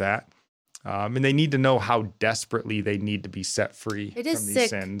to know that. And they need to know how desperately they need to be set free It is from these sick.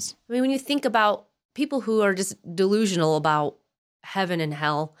 sins. I mean, when you think about people who are just delusional about heaven and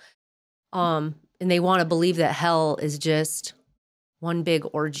hell, and they want to believe that hell is just one big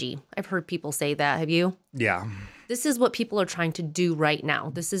orgy. I've heard people say that. Have you? Yeah. This is what people are trying to do right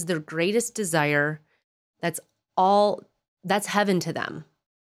now. This is their greatest desire. That's heaven to them.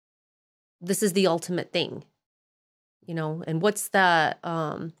 This is the ultimate thing, and what's the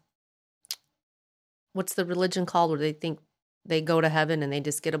religion called where they think they go to heaven and they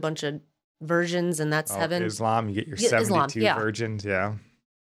just get a bunch of virgins and that's heaven? Islam, you get your Yeah, 72 Islam, yeah. virgins. Yeah.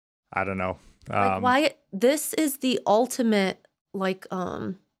 I don't know. Why this is the ultimate, like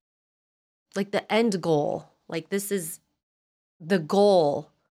the end goal. Like this is the goal.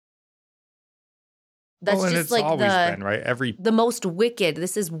 That's and just it's like always been, right? the most wicked.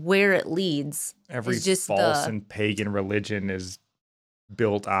 This is where it leads. Every It's just false and pagan religion is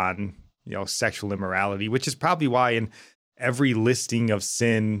built on, sexual immorality, which is probably why in every listing of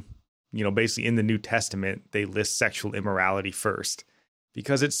sin, basically in the New Testament, they list sexual immorality first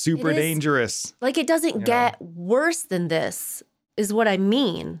because it's super It is. dangerous. Like it doesn't get worse than this, is what I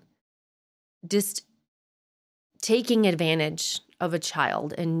mean. Just taking advantage of a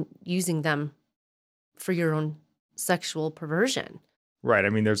child and using them for your own sexual perversion. Right. I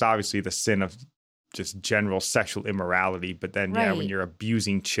mean, there's obviously the sin of just general sexual immorality, but then, when Right. you're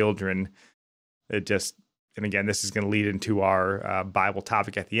abusing children, it just, and again, this is going to lead into our Bible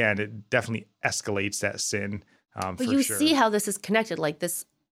topic at the end. It definitely escalates that sin. But for you sure. see how this is connected, like this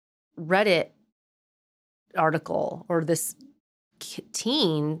Reddit article or this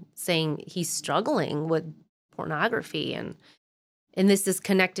teen saying he's struggling with pornography, and this is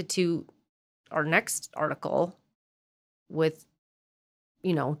connected to our next article with,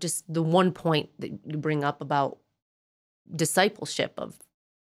 just the one point that you bring up about discipleship of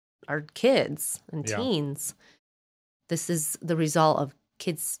our kids and Yeah. teens. This is the result of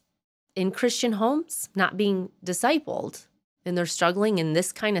kids in Christian homes not being discipled, and they're struggling in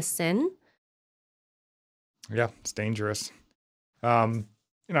this kind of sin. Yeah, it's dangerous. I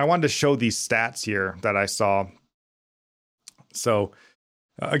wanted to show these stats here that I saw. So,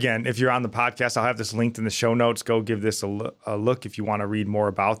 again, if you're on the podcast, I'll have this linked in the show notes. Go give this a look if you want to read more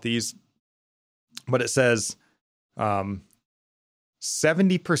about these. But it says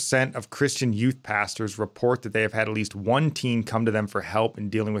 70% of Christian youth pastors report that they have had at least one teen come to them for help in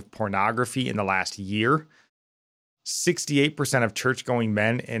dealing with pornography in the last year. 68% of church-going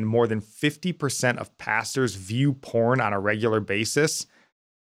men and more than 50% of pastors view porn on a regular basis.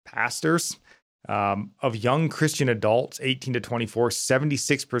 Pastors. Of young Christian adults, 18 to 24,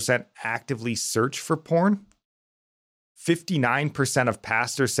 76% actively search for porn. 59% of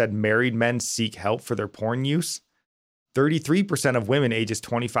pastors said married men seek help for their porn use. 33% of women ages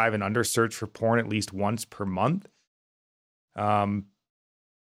 25 and under search for porn at least once per month.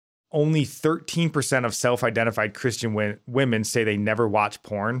 Only 13% of self-identified Christian women say they never watch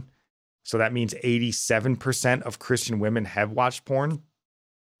porn. So that means 87% of Christian women have watched porn.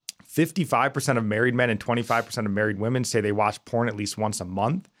 55% of married men and 25% of married women say they watch porn at least once a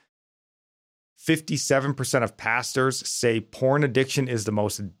month. 57% of pastors say porn addiction is the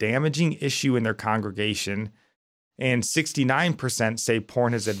most damaging issue in their congregation. And 69% say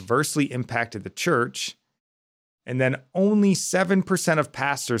porn has adversely impacted the church. And then only 7% of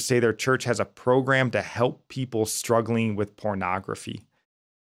pastors say their church has a program to help people struggling with pornography.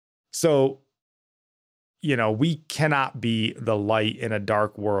 So, we cannot be the light in a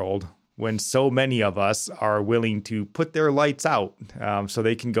dark world when so many of us are willing to put their lights out so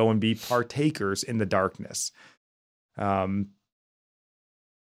they can go and be partakers in the darkness. Our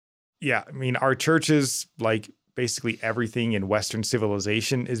churches, like basically everything in Western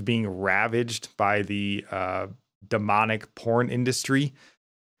civilization, is being ravaged by the demonic porn industry.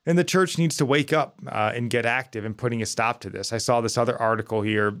 And the church needs to wake up and get active in putting a stop to this. I saw this other article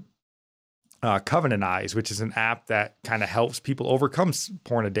here, Covenant Eyes, which is an app that kind of helps people overcome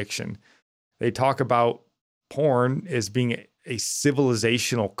porn addiction. They talk about porn as being a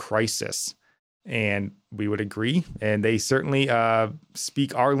civilizational crisis, and we would agree. And they certainly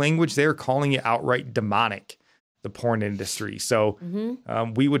speak our language. They're calling it outright demonic, the porn industry. So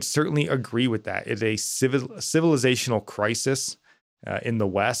we would certainly agree with that. It's a civilizational crisis in the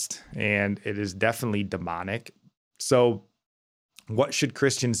West, and it is definitely demonic. So what should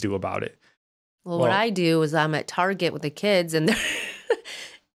Christians do about it? Well, what I do is I'm at Target with the kids, and they're,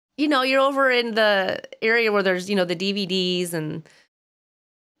 you're over in the area where there's, the DVDs and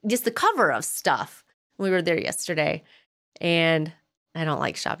just the cover of stuff. We were there yesterday, and I don't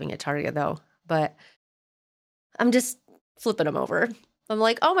like shopping at Target though, but I'm just flipping them over. I'm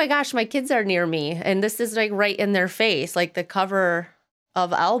like, oh my gosh, my kids are near me, and this is like right in their face, like the cover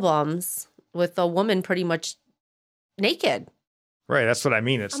of albums with a woman pretty much naked. Right, that's what I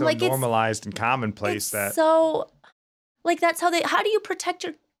mean. It's so normalized and commonplace that. So, that's how do you protect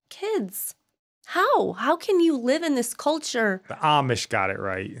your kids? How can you live in this culture? The Amish got it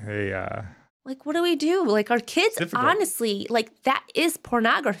right. They, what do we do? Our kids, honestly, that is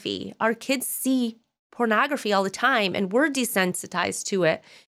pornography. Our kids see pornography all the time, and we're desensitized to it.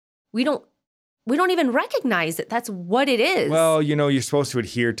 We don't even recognize it. That's what it is. Well, you're supposed to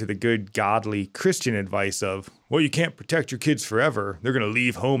adhere to the good, godly Christian advice of, well, you can't protect your kids forever. They're going to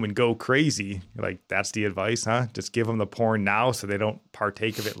leave home and go crazy. That's the advice, huh? Just give them the porn now so they don't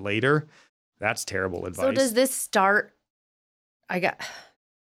partake of it later. That's terrible advice. So does this start,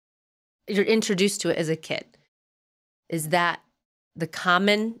 you're introduced to it as a kid. Is that the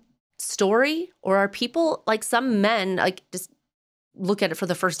common story? Or are people, some men, just look at it for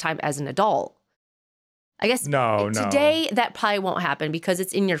the first time as an adult? I guess today that probably won't happen because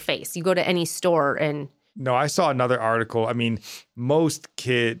it's in your face. You go to any store and... No, I saw another article. I mean, most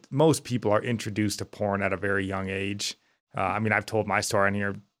people are introduced to porn at a very young age. I've told my story on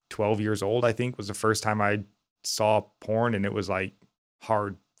here. 12 years old, I think, was the first time I saw porn, and it was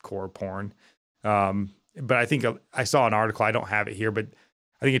hardcore porn. But I think I saw an article. I don't have it here, but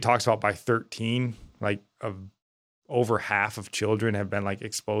I think it talks about by 13, over half of children have been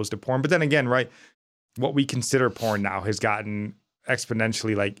exposed to porn. But then again, right, what we consider porn now has gotten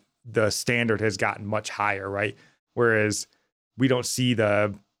exponentially, the standard has gotten much higher, right? Whereas we don't see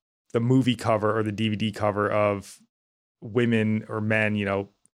the movie cover or the DVD cover of women or men,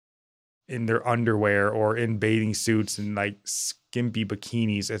 in their underwear or in bathing suits and skimpy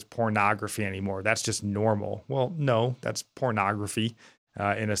bikinis as pornography anymore. That's just normal. Well, no, that's pornography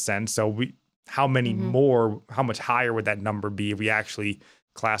in a sense. So how much higher would that number be if we actually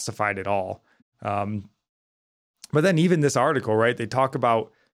classified at all. But then even this article, right, they talk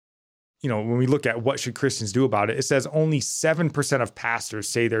about, when we look at what should Christians do about it, it says only 7% of pastors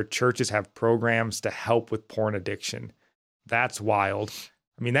say their churches have programs to help with porn addiction. That's wild.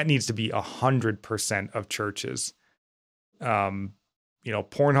 I mean, that needs to be 100% of churches.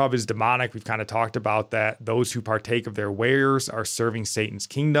 Pornhub is demonic. We've kind of talked about that. Those who partake of their wares are serving Satan's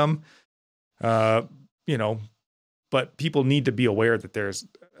kingdom. But people need to be aware that there's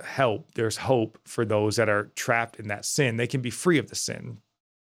help, there's hope for those that are trapped in that sin. They can be free of the sin.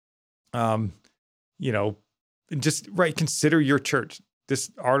 Consider your church.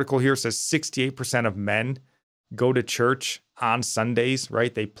 This article here says 68% of men go to church on Sundays,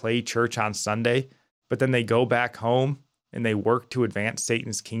 right? They play church on Sunday, but then they go back home and they work to advance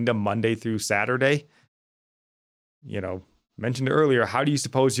Satan's kingdom Monday through Saturday. Mentioned earlier, how do you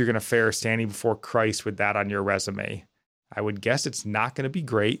suppose you're going to fare standing before Christ with that on your resume? I would guess it's not going to be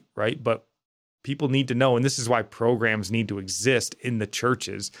great, right? But people need to know, and this is why programs need to exist in the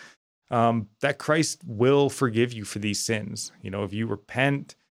churches, that Christ will forgive you for these sins. If you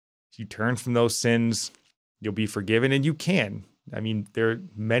repent, if you turn from those sins, you'll be forgiven, and you can. I mean, there are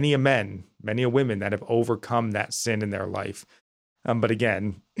many a men, many a women that have overcome that sin in their life. But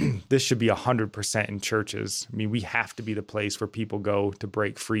again, this should be 100% in churches. I mean, we have to be the place where people go to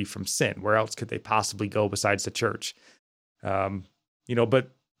break free from sin. Where else could they possibly go besides the church?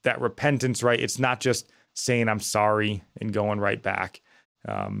 But that repentance, right? It's not just saying I'm sorry and going right back.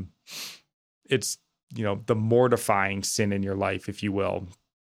 It's, the mortifying sin in your life, if you will,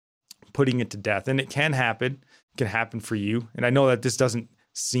 putting it to death. And it can happen. It can happen for you. And I know that this doesn't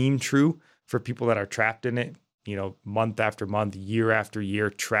seem true for people that are trapped in it, month after month, year after year,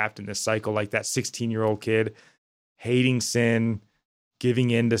 trapped in this cycle, like that 16-year-old kid hating sin, giving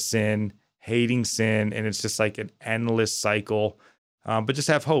in to sin, hating sin. And it's just like an endless cycle. But just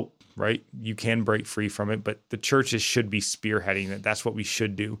have hope, right? You can break free from it, but the churches should be spearheading it. That's what we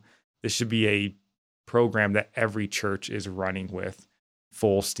should do. This should be a program that every church is running with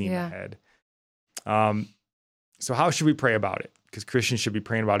full steam ahead. So how should we pray about it? Because Christians should be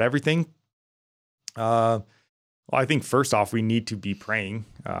praying about everything. Well, I think first off, we need to be praying.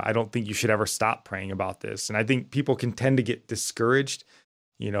 I don't think you should ever stop praying about this. And I think people can tend to get discouraged,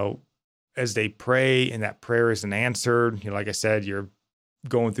 as they pray and that prayer isn't answered. Like I said, you're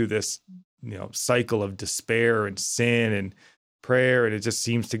going through this, cycle of despair and sin and prayer, and it just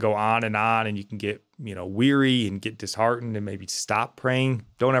seems to go on, and you can get, weary and get disheartened and maybe stop praying.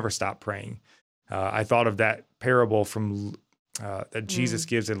 Don't ever stop praying. I thought of that parable from that Jesus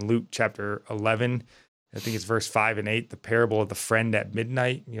gives in Luke chapter 11. I think it's verse 5 and 8, the parable of the friend at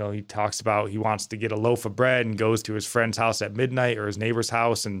midnight. He talks about he wants to get a loaf of bread and goes to his friend's house at midnight or his neighbor's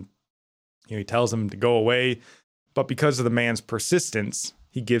house, and he tells him to go away. But because of the man's persistence,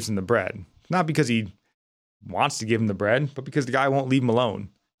 he gives him the bread. Not because he wants to give him the bread, but because the guy won't leave him alone.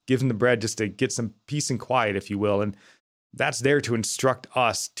 Gives him the bread just to get some peace and quiet, if you will. And that's there to instruct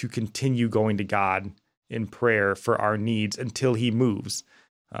us to continue going to God in prayer for our needs until he moves.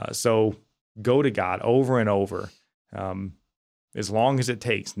 So go to God over and over, as long as it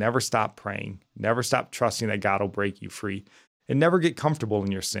takes. Never stop praying. Never stop trusting that God will break you free. And never get comfortable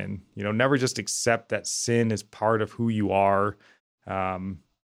in your sin. Never just accept that sin is part of who you are,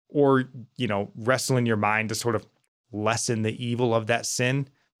 or wrestle in your mind to sort of lessen the evil of that sin.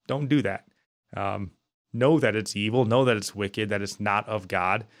 Don't do that. Know that it's evil. Know that it's wicked, that it's not of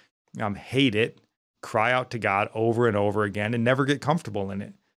God. Hate it. Cry out to God over and over again and never get comfortable in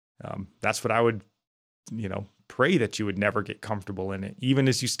it. That's what I would, pray that you would never get comfortable in it. Even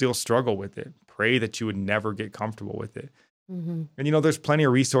as you still struggle with it, pray that you would never get comfortable with it. Mm-hmm. And, there's plenty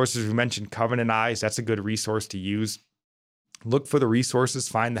of resources. We mentioned Covenant Eyes. That's a good resource to use. Look for the resources,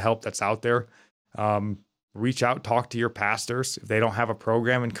 find the help that's out there. Reach out, talk to your pastors. If they don't have a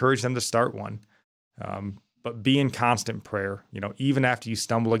program, encourage them to start one. But be in constant prayer. Even after you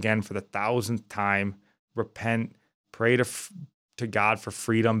stumble again for the 1,000th time, repent, pray to God for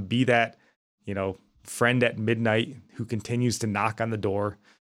freedom. Be that, friend at midnight who continues to knock on the door.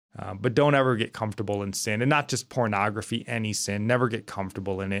 But don't ever get comfortable in sin, and not just pornography, any sin. Never get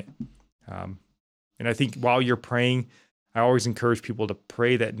comfortable in it. And I think while you're praying, I always encourage people to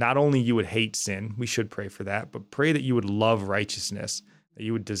pray that not only you would hate sin, we should pray for that, but pray that you would love righteousness, that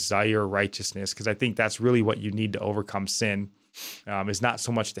you would desire righteousness, because I think that's really what you need to overcome sin, is not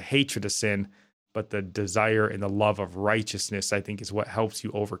so much the hatred of sin, but the desire and the love of righteousness, I think, is what helps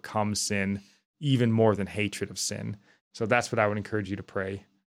you overcome sin even more than hatred of sin. So that's what I would encourage you to pray.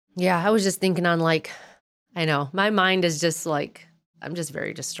 Yeah, I was just thinking on I know, my mind is just I'm just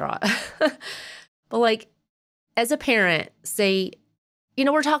very distraught. But as a parent, say,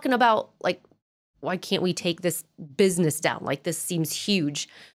 we're talking about like, why can't we take this business down? Like, this seems huge.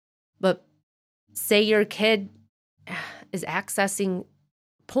 But say your kid is accessing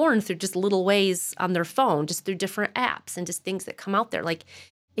porn through just little ways on their phone, just through different apps and just things that come out there. Like,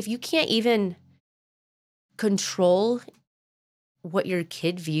 if you can't even control what your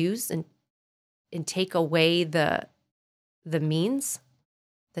kid views and take away the means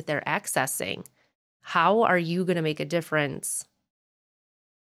that they're accessing, how are you going to make a difference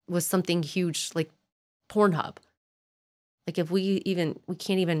with something huge like Pornhub? Like, if we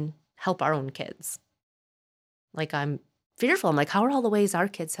can't even help our own kids. Like, I'm fearful. I'm like, how are all the ways our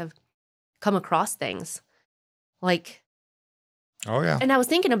kids have come across things? Like, oh yeah. And I was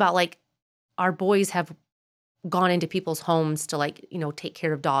thinking about, like, our boys have gone into people's homes to, like, take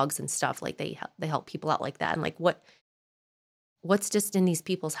care of dogs and stuff. Like, they help people out like that. And like, what's just in these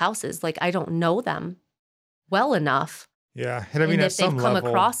people's houses? Like, I don't know them well enough. Yeah. And I mean, at some they've come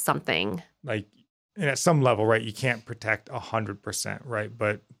level, across something. like, and at some level, right, you can't protect 100%, right?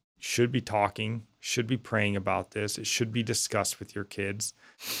 But should be talking, should be praying about this. It should be discussed with your kids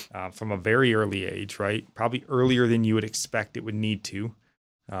from a very early age, right? Probably earlier than you would expect it would need to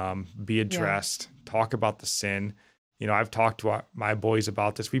be addressed. Yeah. Talk about the sin. I've talked to my boys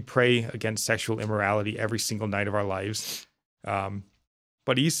about this. We pray against sexual immorality every single night of our lives.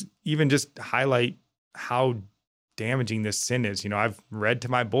 But he's even just highlight how damaging this sin is. I've read to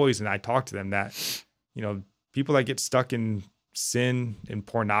my boys and I talk to them that, people that get stuck in sin and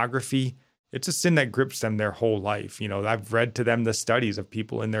pornography, it's a sin that grips them their whole life. I've read to them the studies of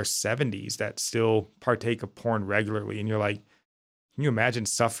people in their 70s that still partake of porn regularly. And you're like, can you imagine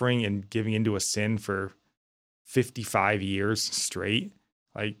suffering and giving into a sin for 55 years straight?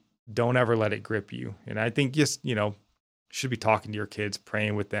 Like, don't ever let it grip you. And I think just, should be talking to your kids,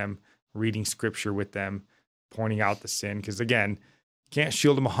 praying with them, reading scripture with them, pointing out the sin. Because again, you can't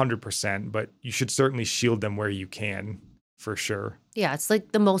shield them 100%, but you should certainly shield them where you can, for sure. Yeah, it's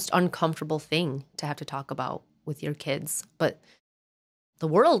like the most uncomfortable thing to have to talk about with your kids. But the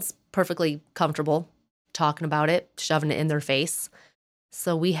world's perfectly comfortable talking about it, shoving it in their face.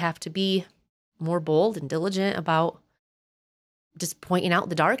 So we have to be more bold and diligent about just pointing out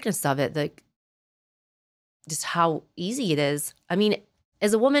the darkness of it, like just how easy it is. I mean,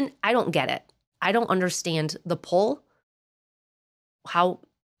 as a woman, I don't get it. I don't understand the pull, how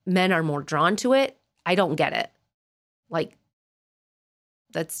men are more drawn to it. I don't get it. Like,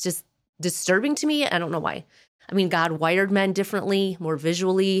 that's just disturbing to me. I don't know why. I mean, God wired men differently, more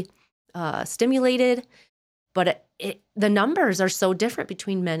visually stimulated, but the numbers are so different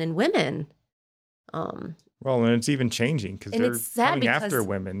between men and women. Well, and it's even changing because they're coming after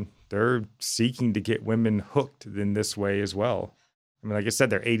women. They're seeking to get women hooked in this way as well. I mean, like I said,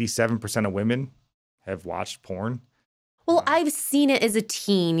 87% of women have watched porn. Well, I've seen it as a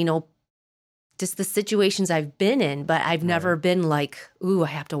teen, just the situations I've been in, but I've never been like, ooh, I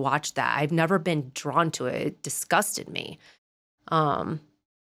have to watch that. I've never been drawn to it. It disgusted me.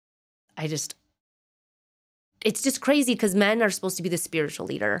 It's just crazy because men are supposed to be the spiritual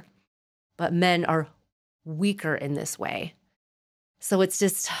leader, but men are weaker in this way. So it's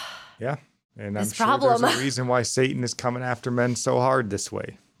just... Yeah. And I'm sure there's a reason why Satan is coming after men so hard this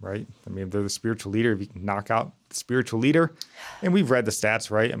way, right? I mean, if they're the spiritual leader, if you can knock out the spiritual leader, and we've read the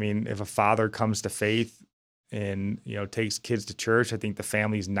stats, right? I mean, if a father comes to faith and, takes kids to church, I think the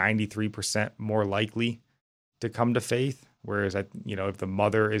family's 93% more likely to come to faith. Whereas, if the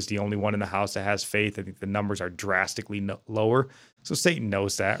mother is the only one in the house that has faith, I think the numbers are drastically lower. So Satan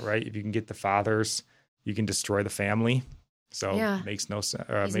knows that, right? If you can get the fathers, you can destroy the family. So it makes no sense.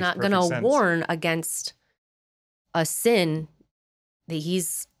 He's not going to warn against a sin that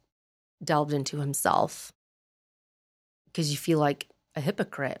he's delved into himself because you feel like a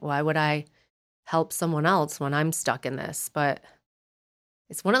hypocrite. Why would I help someone else when I'm stuck in this? But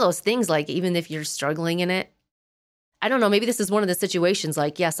it's one of those things, like, even if you're struggling in it, I don't know, maybe this is one of the situations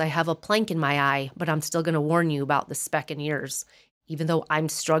like, yes, I have a plank in my eye, but I'm still going to warn you about the speck in yours, even though I'm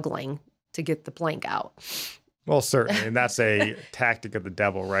struggling to get the plank out. Well, certainly. And that's a tactic of the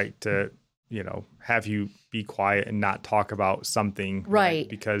devil, right? To, have you be quiet and not talk about something. Right.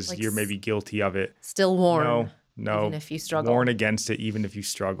 Because like, you're maybe guilty of it. Still warn. No. Even if you struggle. Warn against it, even if you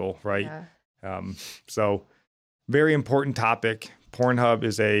struggle, right? Yeah. So very important topic. Pornhub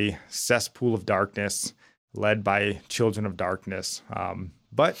is a cesspool of darkness led by children of darkness.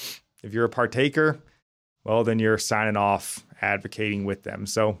 But if you're a partaker, well, then you're signing off, advocating with them.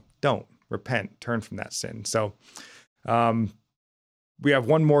 So don't. Repent, turn from that sin. So we have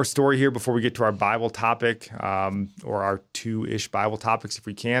one more story here before we get to our Bible topic, or our 2-ish Bible topics if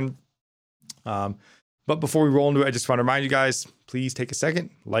we can. But before we roll into it, I just want to remind you guys, please take a second,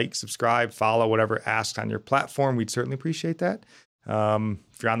 like, subscribe, follow, whatever asked on your platform. We'd certainly appreciate that.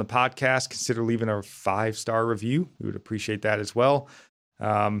 If you're on the podcast, consider leaving a 5-star review. We would appreciate that as well.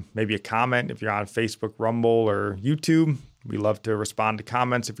 Maybe a comment if you're on Facebook, Rumble, or YouTube. We love to respond to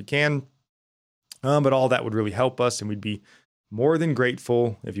comments if we can. But all that would really help us, and we'd be more than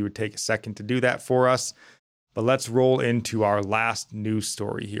grateful if you would take a second to do that for us. But let's roll into our last news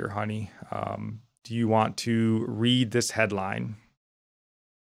story here, honey. Do you want to read this headline?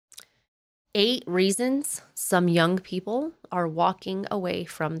 8 reasons some young people are walking away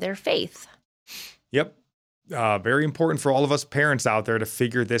from their faith. Yep. Very important for all of us parents out there to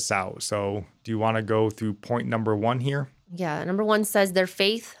figure this out. So do you want to go through point number 1 here? Yeah. Number 1 says their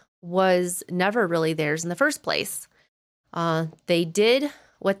faith was never really theirs in the first place. They did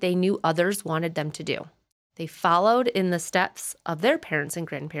what they knew others wanted them to do. They followed in the steps of their parents and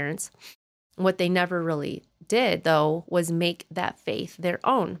grandparents. What they never really did, though, was make that faith their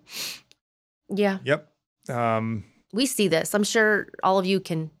own. Yeah. Yep. We see this. I'm sure all of you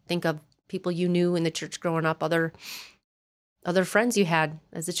can think of people you knew in the church growing up, other friends you had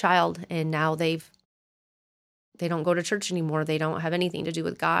as a child, and now they don't go to church anymore. They don't have anything to do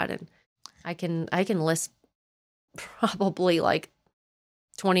with God. And I can list probably like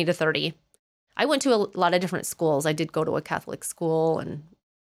 20 to 30. I went to a lot of different schools. I did go to a Catholic school, and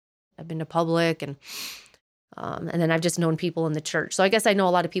I've been to public, and then I've just known people in the church. So I guess I know a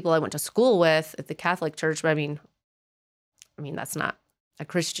lot of people I went to school with at the Catholic church, but I mean, that's not a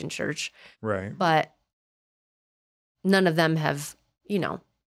Christian church. Right. But none of them have, a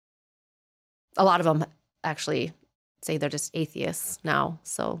lot of them actually say they're just atheists now.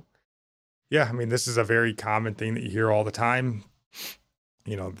 So. Yeah. I mean, this is a very common thing that you hear all the time.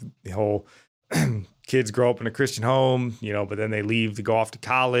 The whole kids grow up in a Christian home, but then they leave to go off to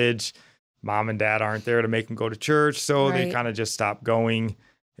college. Mom and dad aren't there to make them go to church. So Right. They kind of just stop going.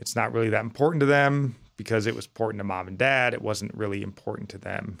 It's not really that important to them because it was important to mom and dad. It wasn't really important to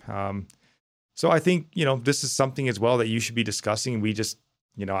them. So I think, this is something as well that you should be discussing. We just,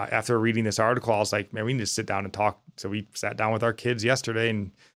 after reading this article, I was like, man, we need to sit down and talk. So we sat down with our kids yesterday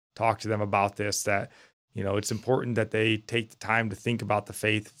and talked to them about this, that, it's important that they take the time to think about the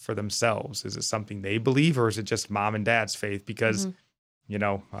faith for themselves. Is it something they believe, or is it just mom and dad's faith? Because, you're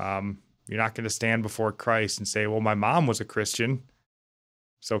not going to stand before Christ and say, well, my mom was a Christian,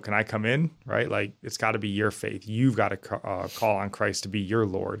 so can I come in? Right? Like, it's got to be your faith. You've got to call on Christ to be your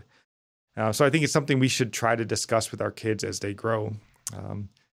Lord. So I think it's something we should try to discuss with our kids as they grow.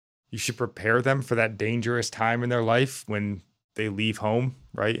 You should prepare them for that dangerous time in their life when they leave home,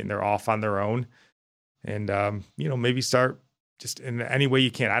 right? And they're off on their own. And, maybe start just in any way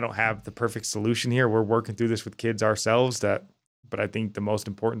you can. I don't have the perfect solution here. We're working through this with kids ourselves, but I think the most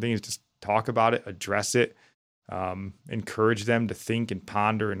important thing is just talk about it, address it, encourage them to think and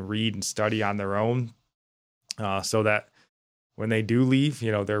ponder and read and study on their own, so that when they do leave,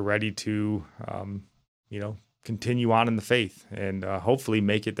 they're ready to, continue on in the faith and hopefully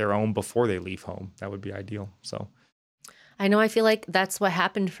make it their own before they leave home. That would be ideal. So I know, I feel like that's what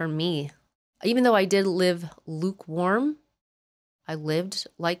happened for me. Even though I did live lukewarm, I lived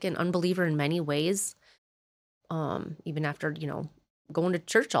like an unbeliever in many ways. Even after, going to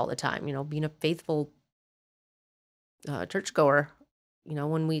church all the time, being a faithful churchgoer,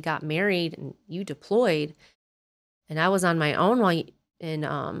 when we got married and you deployed and I was on my own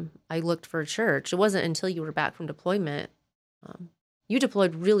I looked for a church. It wasn't until you were back from deployment. You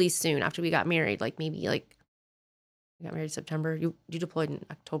deployed really soon after we got married, we got married September. You deployed in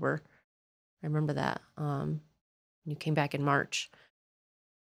October. I remember that. You came back in March.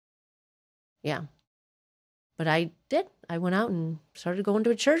 Yeah. But I did. I went out and started going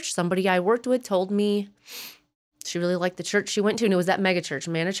to a church. Somebody I worked with told me she really liked the church she went to, and it was that mega church,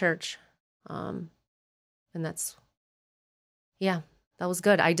 Manna Church. And that was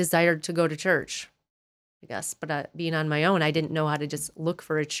good. I desired to go to church, I guess. But being on my own, I didn't know how to just look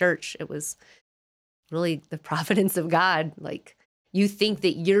for a church. It was really the providence of God. Like, you think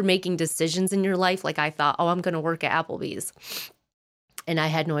that you're making decisions in your life. Like, I thought, I'm going to work at Applebee's. And I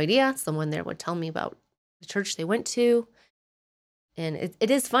had no idea. Someone there would tell me about the church they went to. And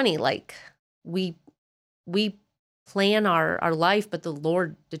it is funny. Like, we plan our life, but the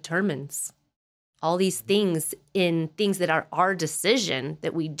Lord determines all these things in things that are our decision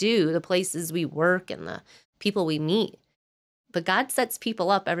that we do, the places we work and the people we meet. But God sets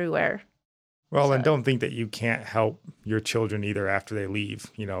people up everywhere. Well, and don't think that you can't help your children either after they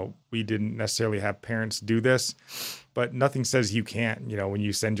leave. We didn't necessarily have parents do this, but nothing says you can't. When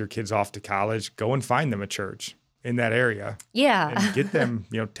you send your kids off to college, go and find them a church in that area. Yeah. And get them,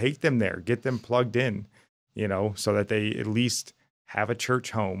 take them there, get them plugged in. so that they at least have a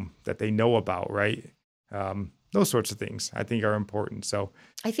church home that they know about, right? Those sorts of things I think are important. So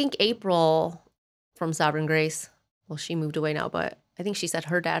I think April from Sovereign Grace, well, she moved away now, but I think she said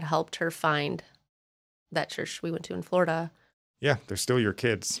her dad helped her find that church we went to in Florida. Yeah, they're still your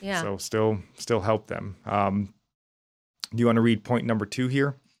kids. Yeah. So still help them. Do you want to read point number 2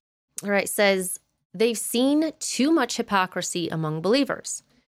 here? All right, it says, they've seen too much hypocrisy among believers.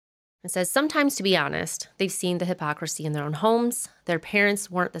 It says, sometimes, to be honest, they've seen the hypocrisy in their own homes. Their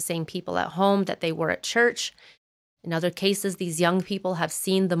parents weren't the same people at home that they were at church. In other cases, these young people have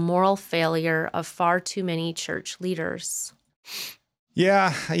seen the moral failure of far too many church leaders.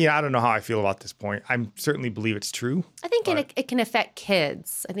 Yeah, I don't know how I feel about this point. I certainly believe it's true. I think it can affect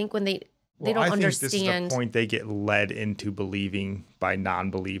kids. I think when they don't I understand. think this is the point they get led into believing by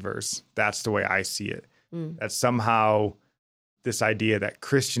non-believers. That's the way I see it. That somehow this idea that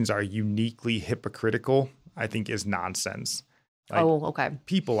Christians are uniquely hypocritical, I think is nonsense. Okay.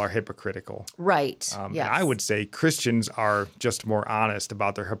 People are hypocritical. Right. Yes. Yes. I would say Christians are just more honest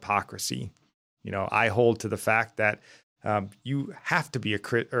about their hypocrisy. I hold to the fact that you have to be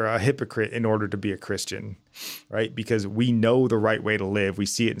a hypocrite in order to be a Christian, right? Because we know the right way to live. We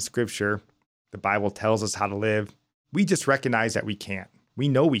see it in Scripture. The Bible tells us how to live. We just recognize that we can't. We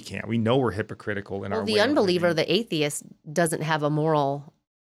know we can't. We know we're hypocritical in our way. The unbeliever, the atheist, doesn't have a moral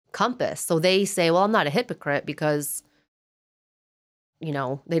compass. So they say, well, I'm not a hypocrite because,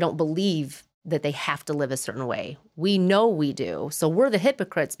 they don't believe that they have to live a certain way. We know we do. So we're the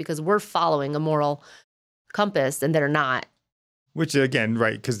hypocrites because we're following a moral compass and they're not. Which, again,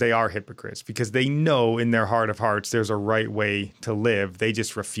 right, because they are hypocrites, because they know in their heart of hearts there's a right way to live. They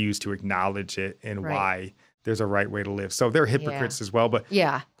just refuse to acknowledge it and why there's a right way to live. So they're hypocrites as well. But,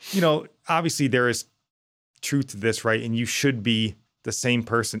 obviously there is truth to this, right? And you should be the same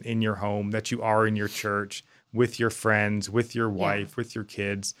person in your home that you are in your church, with your friends, with your wife, with your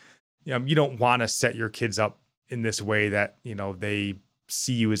kids. You don't want to set your kids up in this way that, they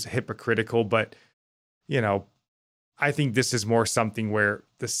see you as hypocritical. But, I think this is more something where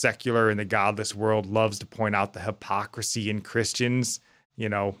the secular and the godless world loves to point out the hypocrisy in Christians,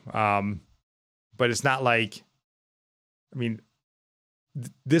 but it's not like,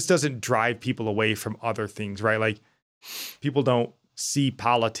 this doesn't drive people away from other things, right? Like people don't see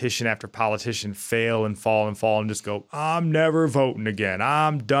politician after politician fail and fall and just go, I'm never voting again.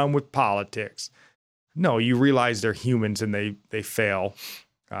 I'm done with politics. No, you realize they're humans and they fail.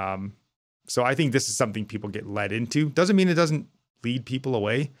 So I think this is something people get led into. Doesn't mean it doesn't lead people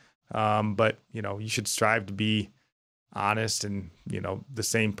away. But, you should strive to be honest and, the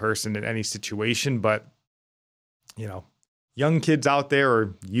same person in any situation. But, young kids out there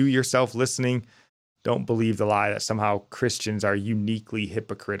or you yourself listening, don't believe the lie that somehow Christians are uniquely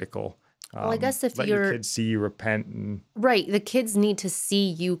hypocritical. Well, I guess if let your kids see you repent. Right. The kids need to see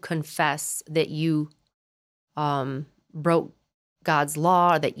you confess that you broke God's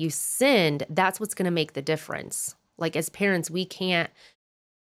law, that you sinned. That's what's going to make the difference. Like as parents, we can't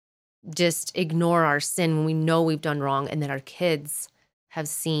just ignore our sin when we know we've done wrong and that our kids have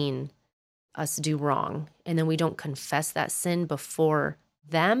seen us do wrong. And then we don't confess that sin before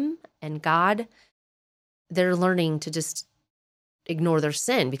them and God. They're learning to just ignore their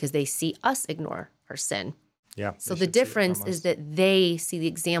sin because they see us ignore our sin. Yeah. So the difference is that they see the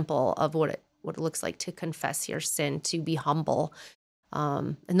example of what it looks like to confess your sin, to be humble.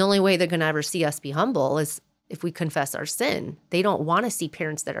 And the only way they're going to ever see us be humble is if we confess our sin. They don't want to see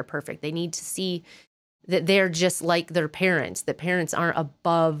parents that are perfect. They need to see that they're just like their parents, that parents aren't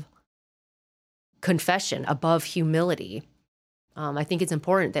above confession, above humility. I think it's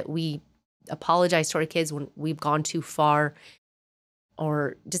important that we apologize to our kids when we've gone too far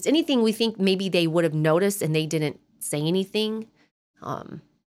or just anything we think maybe they would have noticed and they didn't say anything.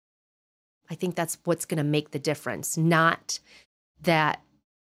 I think that's what's going to make the difference. Not that,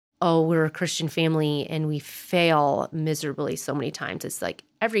 we're a Christian family and we fail miserably so many times. It's like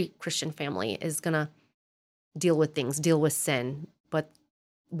every Christian family is going to deal with things, deal with sin. But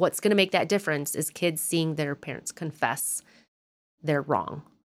what's going to make that difference is kids seeing their parents confess their wrong,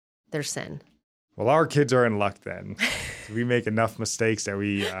 their sin. Well, our kids are in luck then. We make enough mistakes that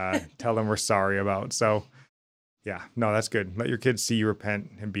we tell them we're sorry about. So, yeah, no, that's good. Let your kids see you repent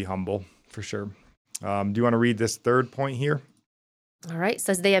and be humble, for sure. Do you want to read this third point here? All right. It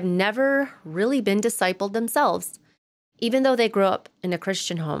says they have never really been discipled themselves. Even though they grew up in a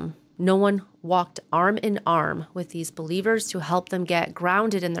Christian home, no one walked arm in arm with these believers to help them get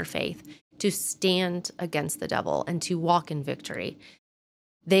grounded in their faith, to stand against the devil, and to walk in victory.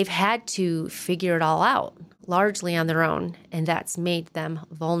 They've had to figure it all out, largely on their own, and that's made them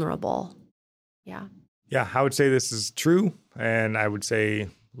vulnerable. Yeah. Yeah, I would say this is true. And I would say,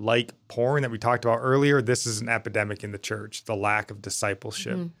 like porn that we talked about earlier, this is an epidemic in the church, the lack of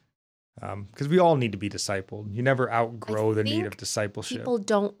discipleship. Because we all need to be discipled. You never outgrow the need of discipleship. People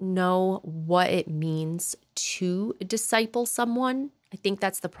don't know what it means to disciple someone. I think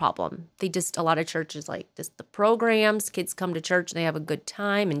that's the problem. A lot of churches like this, the programs, kids come to church and they have a good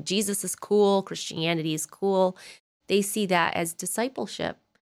time and Jesus is cool, Christianity is cool. They see that as discipleship.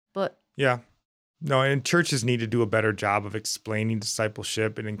 But yeah. No, and churches need to do a better job of explaining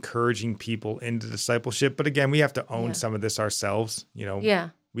discipleship and encouraging people into discipleship. But again, we have to own some of this ourselves.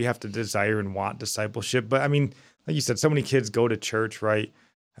 We have to desire and want discipleship. But I mean, like you said, so many kids go to church, right?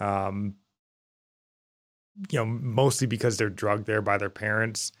 Mostly because they're drugged there by their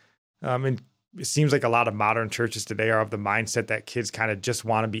parents. And it seems like a lot of modern churches today are of the mindset that kids kind of just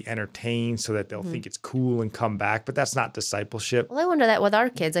want to be entertained so that they'll think it's cool and come back. But that's not discipleship. Well, I wonder that with our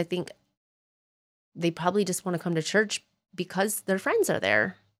kids. I think they probably just want to come to church because their friends are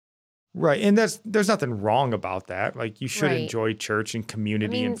there. Right. And there's nothing wrong about that. Like you should enjoy church and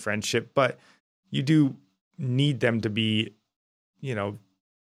community and friendship, but you do need them to be,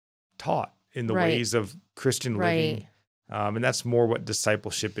 taught in the ways of Christian living. And that's more what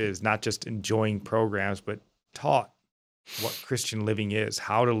discipleship is, not just enjoying programs, but taught what Christian living is,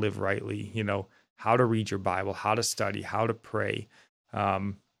 how to live rightly, how to read your Bible, how to study, how to pray.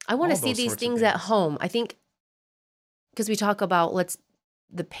 I want to see these things at home. I think because we talk about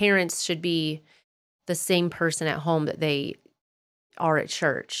the parents should be the same person at home that they are at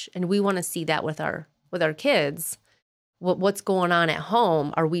church. And we want to see that with our kids. What's going on at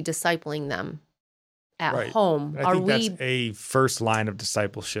home? Are we discipling them at home? I think that's a first line of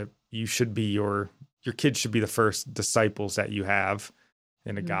discipleship. You should be your kids should be the first disciples that you have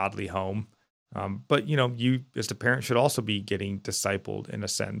in a godly home. But you as the parent should also be getting discipled in a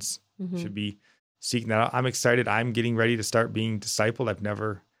sense. Should be seeking that out. I'm excited. I'm getting ready to start being discipled. I've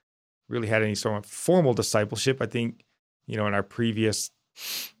never really had any sort of formal discipleship. I think, in our previous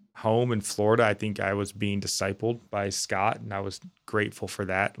home in Florida, I think I was being discipled by Scott, and I was grateful for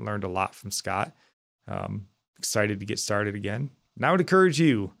that. Learned a lot from Scott. Excited to get started again. And I would encourage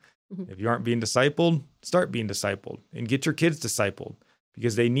you, if you aren't being discipled, start being discipled and get your kids discipled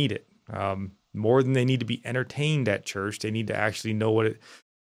because they need it. More than they need to be entertained at church, they need to actually know what it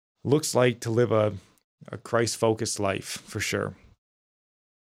looks like to live a Christ-focused life, for sure.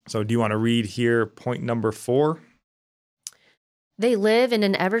 So do you want to read here point number 4? They live in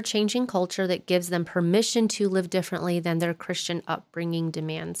an ever-changing culture that gives them permission to live differently than their Christian upbringing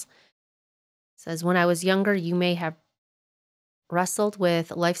demands. It says, when I was younger, you may have wrestled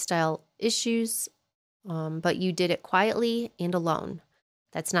with lifestyle issues, but you did it quietly and alone.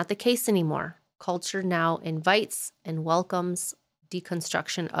 That's not the case anymore. Culture now invites and welcomes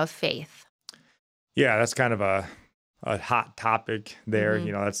deconstruction of faith. Yeah, that's kind of a hot topic there.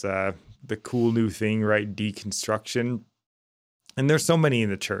 That's the cool new thing, right? Deconstruction. And there's so many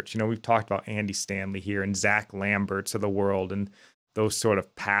in the church. We've talked about Andy Stanley here and Zach Lamberts of the world and those sort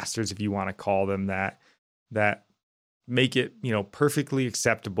of pastors, if you want to call them that make it, perfectly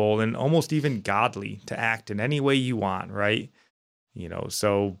acceptable and almost even godly to act in any way you want, right?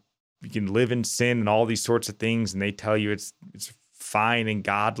 So you can live in sin and all these sorts of things, and they tell you it's fine and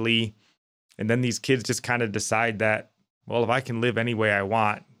godly. And then these kids just kind of decide that, well, if I can live any way I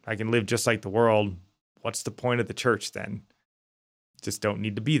want, I can live just like the world. What's the point of the church then? Just don't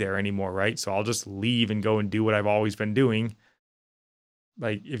need to be there anymore, right? So I'll just leave and go and do what I've always been doing.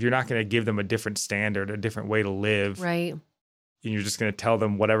 Like, if you're not going to give them a different standard, a different way to live, right? And you're just going to tell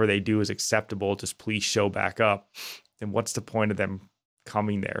them whatever they do is acceptable, just please show back up, then what's the point of them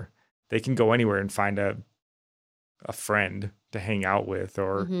coming there? They can go anywhere and find a friend to hang out with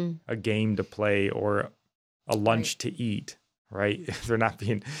or a game to play or a lunch to eat, right? If they're not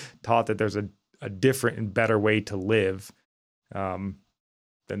being taught that there's a different and better way to live, then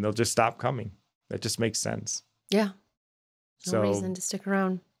they'll just stop coming. That just makes sense. Yeah. No reason to stick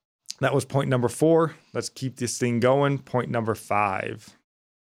around. That was point number 4. Let's keep this thing going. Point number 5.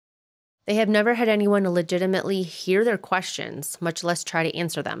 They have never had anyone legitimately hear their questions, much less try to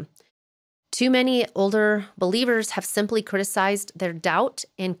answer them. Too many older believers have simply criticized their doubt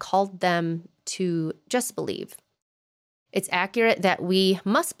and called them to just believe. It's accurate that we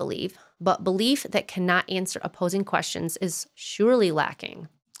must believe, but belief that cannot answer opposing questions is surely lacking.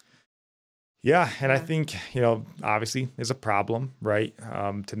 Yeah, and I think, obviously is a problem, right?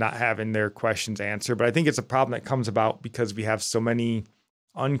 To not having their questions answered. But I think it's a problem that comes about because we have so many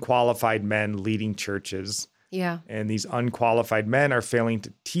unqualified men leading churches. Yeah. And these unqualified men are failing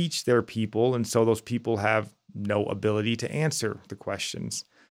to teach their people. And so those people have no ability to answer the questions.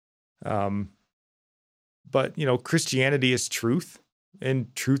 But, Christianity is truth,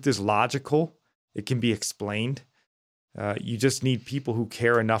 and truth is logical. It can be explained. You just need people who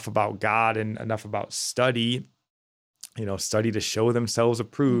care enough about God and enough about study, study to show themselves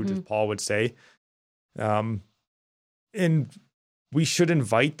approved, as Paul would say. And we should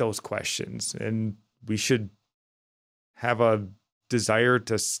invite those questions, and we should have a desire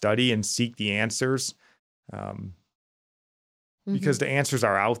to study and seek the answers, because the answers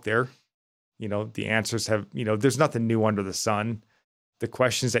are out there. The answers have, there's nothing new under the sun. The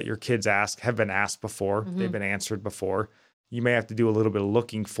questions that your kids ask have been asked before. They've been answered before. You may have to do a little bit of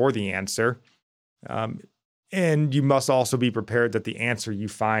looking for the answer. And you must also be prepared that the answer you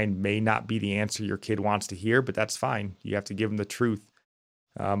find may not be the answer your kid wants to hear, but that's fine. You have to give them the truth.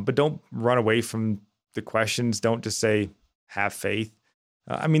 But don't run away from the questions. Don't just say, have faith.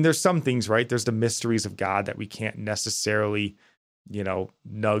 There's some things, right? There's the mysteries of God that we can't necessarily,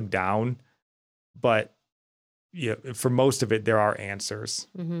 nug down. But for most of it, there are answers.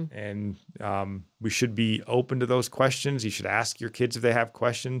 And we should be open to those questions. You should ask your kids if they have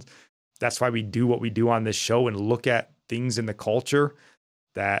questions. That's why we do what we do on this show and look at things in the culture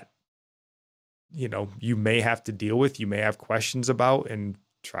that, you may have to deal with, you may have questions about, and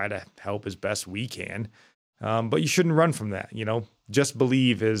try to help as best we can. But you shouldn't run from that. Just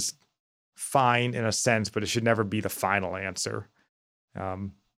believe is fine in a sense, but it should never be the final answer.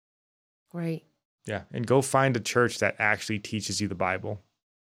 Right. Yeah. And go find a church that actually teaches you the Bible.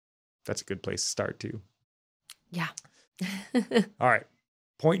 That's a good place to start too. Yeah. All right.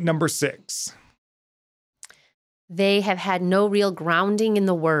 Point number 6. They have had no real grounding in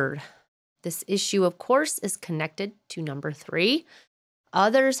the word. This issue, of course, is connected to number 3.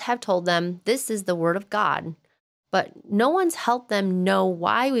 Others have told them this is the word of God, but no one's helped them know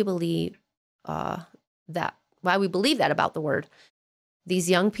why we believe that about the word.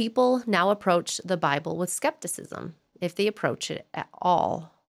 These young people now approach the Bible with skepticism, if they approach it at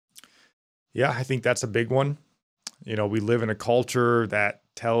all. Yeah, I think that's a big one. We live in a culture that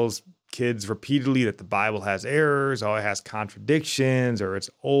tells kids repeatedly that the Bible has errors, or it has contradictions, or it's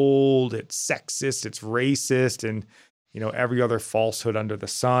old, it's sexist, it's racist, and, every other falsehood under the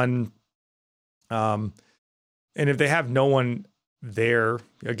sun. And if they have no one there,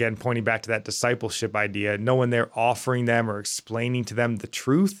 again, pointing back to that discipleship idea, no one there offering them or explaining to them the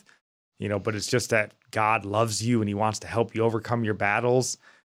truth, but it's just that God loves you and he wants to help you overcome your battles,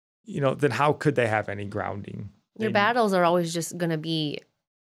 then how could they have any grounding? Your battles are always just going to be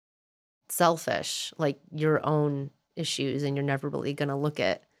selfish, like your own issues, and you're never really going to look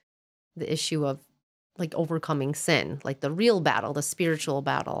at the issue of like overcoming sin, like the real battle, the spiritual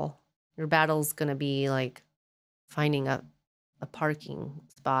battle. Your battle's going to be like finding a parking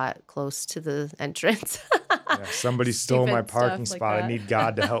spot close to the entrance. Yeah, somebody stole my parking spot. I need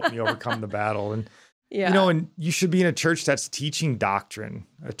God to help me overcome the battle. And and you should be in a church that's teaching doctrine,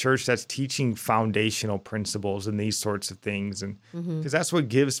 a church that's teaching foundational principles and these sorts of things. And because that's what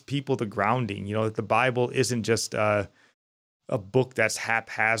gives people the grounding, that the Bible isn't just a book that's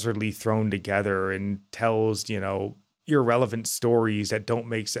haphazardly thrown together and tells, irrelevant stories that don't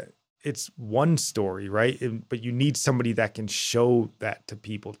make sense. It's one story, right? But you need somebody that can show that to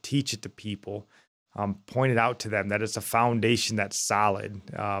people, teach it to people, point it out to them that it's a foundation that's solid,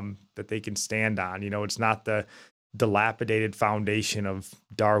 that they can stand on. It's not the dilapidated foundation of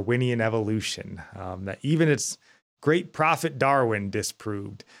Darwinian evolution that even its great prophet Darwin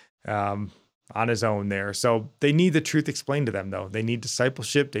disproved on his own there. So they need the truth explained to them, though. They need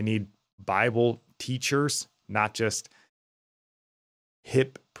discipleship. They need Bible teachers, not just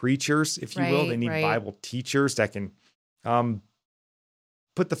hip preachers, if you will. They need Bible teachers that can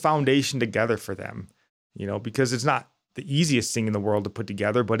put the foundation together for them, because it's not the easiest thing in the world to put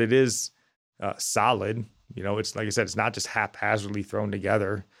together, but it is solid. It's like I said, it's not just haphazardly thrown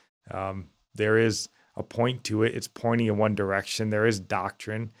together. There is a point to it. It's pointing in one direction. There is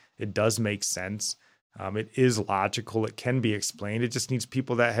doctrine. It does make sense. It is logical. It can be explained. It just needs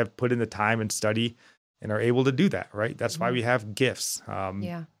people that have put in the time and study and are able to do that, right? That's why we have gifts.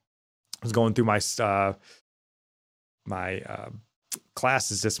 I was going through my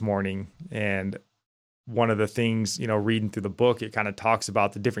classes this morning, and one of the things, reading through the book, it kind of talks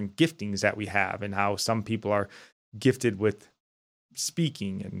about the different giftings that we have and how some people are gifted with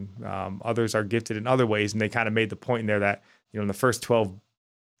speaking and others are gifted in other ways. And they kind of made the point in there that, in the first 12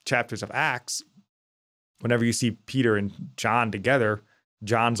 chapters of Acts, whenever you see Peter and John together,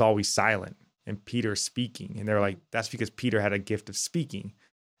 John's always silent and Peter's speaking. And they're like, that's because Peter had a gift of speaking.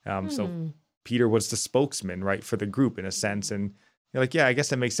 So Peter was the spokesman, right, for the group in a sense. And you're like, yeah, I guess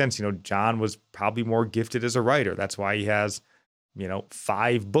that makes sense. John was probably more gifted as a writer. That's why he has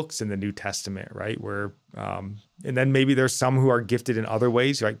 5 books in the New Testament, right? Where, and then maybe there's some who are gifted in other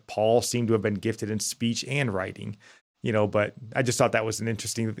ways, right? Paul seemed to have been gifted in speech and writing, but I just thought that was an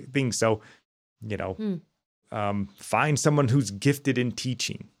interesting thing. So, find someone who's gifted in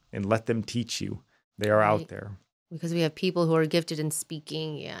teaching and let them teach you. They are out there. Because we have people who are gifted in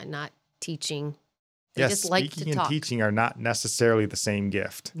speaking, not teaching. They Yes, just like to speaking and talk. teaching are not necessarily the same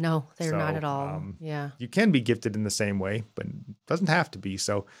gift. No, they're not So, at all. Yeah. You can be gifted in the same way, but it doesn't have to be.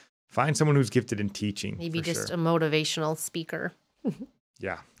 So find someone who's gifted in teaching. Maybe for just sure. a motivational speaker.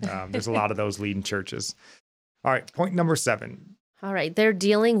 Yeah, there's a lot of those leading churches. All right, point number 7. All right. They're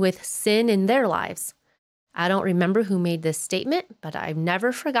dealing with sin in their lives. I don't remember who made this statement, but I've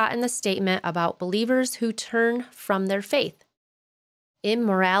never forgotten the statement about believers who turn from their faith.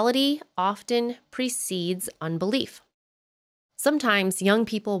 Immorality often precedes unbelief. Sometimes young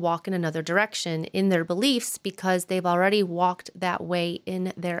people walk in another direction in their beliefs because they've already walked that way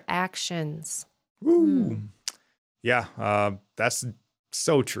in their actions. Woo. Yeah, that's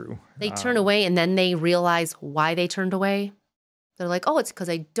so true. They turn away and then they realize why they turned away. They're like, oh, it's because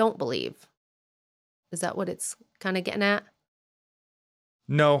I don't believe. Is that what it's kind of getting at?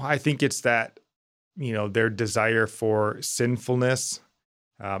 No, I think it's that, their desire for sinfulness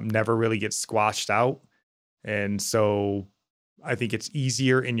never really gets squashed out. And so I think it's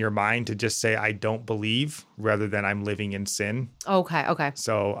easier in your mind to just say, I don't believe, rather than I'm living in sin. Okay.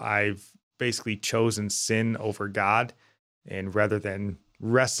 So I've basically chosen sin over God. And rather than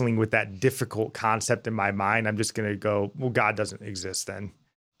wrestling with that difficult concept in my mind, I'm just going to go, well, God doesn't exist then.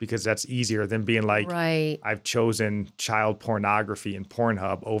 Because that's easier than being like, right. I've chosen child pornography and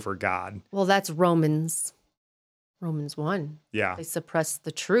Pornhub over God. Well, that's Romans 1. Yeah. They suppress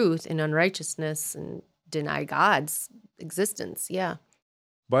the truth in unrighteousness and deny God's existence. Yeah.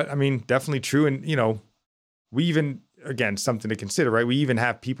 But I mean, definitely true. And, we even, again, something to consider, right? We even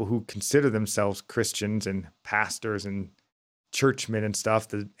have people who consider themselves Christians and pastors and churchmen and stuff,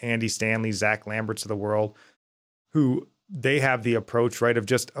 the Andy Stanley, Zach Lamberts of the world, who they have the approach, right, of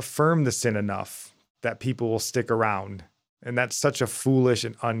just affirm the sin enough that people will stick around. And that's such a foolish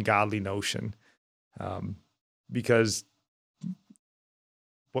and ungodly notion, because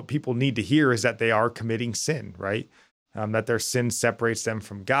what people need to hear is that they are committing sin, right? That their sin separates them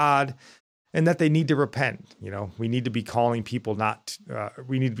from God and that they need to repent. We need to be calling people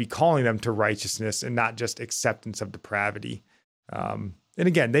we need to be calling them to righteousness and not just acceptance of depravity. And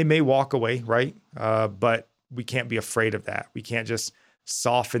again, they may walk away, right? But we can't be afraid of that. We can't just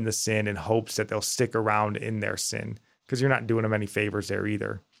soften the sin in hopes that they'll stick around in their sin, because you're not doing them any favors there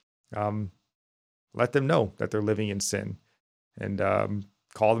either. Let them know that they're living in sin and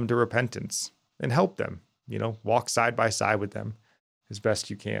call them to repentance and help them, walk side by side with them as best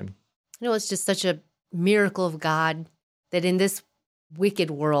you can. It's just such a miracle of God that in this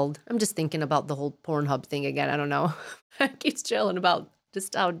wicked world, I'm just thinking about the whole Pornhub thing again. I don't know. I keep chilling about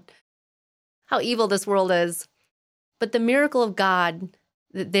just how evil this world is. But the miracle of God,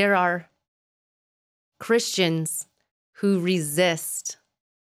 that there are Christians who resist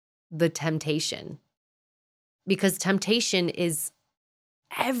the temptation, because temptation is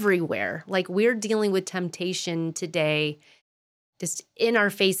everywhere. Like, we're dealing with temptation today, just in our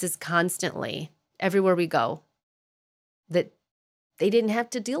faces constantly, everywhere we go, that they didn't have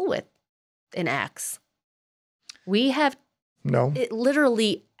to deal with in Acts. We have it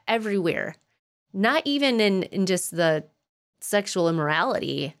literally everywhere. Not even in just the sexual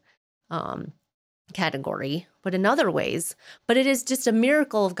immorality category, but in other ways. But it is just a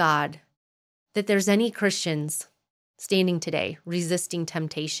miracle of God that there's any Christians standing today resisting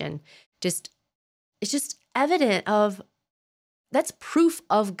temptation. It's just evident that's proof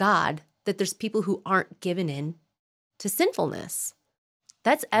of God that there's people who aren't given in to sinfulness.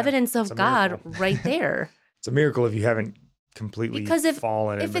 That's evidence of God right there. It's a miracle if you haven't completely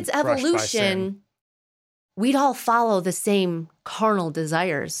fallen. If it's evolution, we'd all follow the same carnal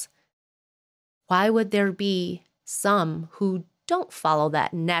desires. Why would there be some who don't follow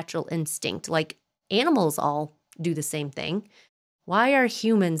that natural instinct? Like, animals all do the same thing. Why are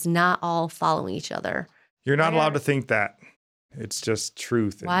humans not all following each other? You're not allowed to think that. It's just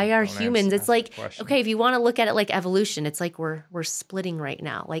truth. Why are humans? It's like, okay, if you want to look at it like evolution, it's like we're splitting right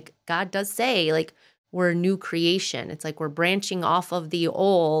now. Like, God does say, like, we're a new creation. It's like we're branching off of the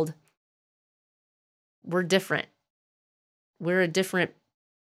old. We're different. We're a different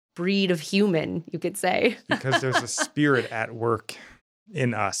breed of human, you could say. Because there's a spirit at work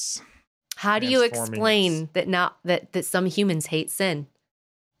in us. How do you explain that some humans hate sin?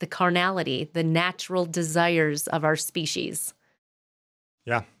 The carnality, the natural desires of our species.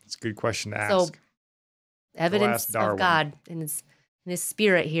 Yeah, it's a good question to ask. So Evidence of Darwin. God in his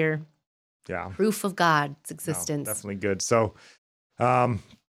spirit here. Yeah. Proof of God's No, existence. definitely good. So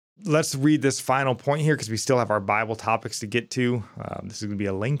let's read this final point here because we still have our Bible topics to get to. This is going to be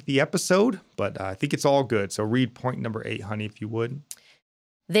a lengthy episode, but I think it's all good. So read point number 8, honey, if you would.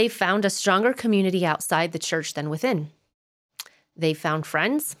 They found a stronger community outside the church than within. They found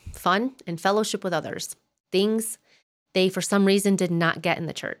friends, fun, and fellowship with others, things they, for some reason, did not get in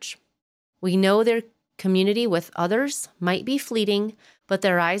the church. We know their community with others might be fleeting, but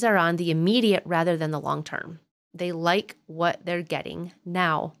their eyes are on the immediate rather than the long term. They like what they're getting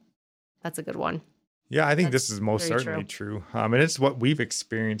now. That's a good one. Yeah, I think That's this is most very certainly true. And it's what we've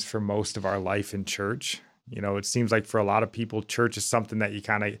experienced for most of our life in church. You know, it seems like for a lot of people, church is something that you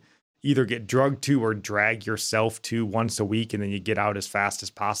kind of either get drugged to or drag yourself to once a week, and then you get out as fast as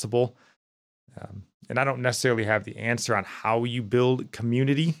possible. And I don't necessarily have the answer on how you build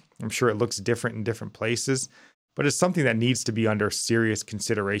community. I'm sure it looks different in different places, but it's something that needs to be under serious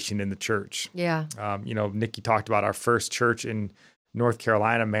consideration in the church. Yeah. You know, Nikki talked about our first church in North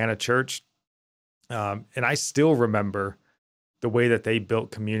Carolina, Manna Church. And I still remember the way that they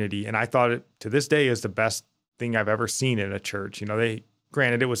built community. And I thought it to this day is the best thing I've ever seen in a church. You know,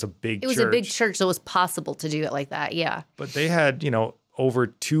 granted, it was a big church. It was a big church, so it was possible to do it like that. Yeah. But they had, you know, over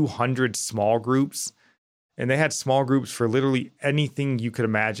 200 small groups. And they had small groups for literally anything you could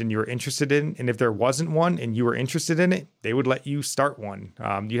imagine you were interested in. And if there wasn't one and you were interested in it, they would let you start one.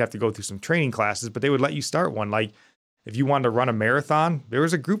 You'd have to go through some training classes, but they would let you start one. Like if you wanted to run a marathon, there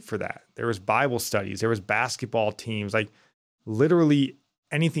was a group for that. There was Bible studies. There was basketball teams, like literally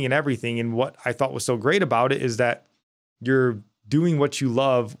anything and everything. And what I thought was so great about it is that you're doing what you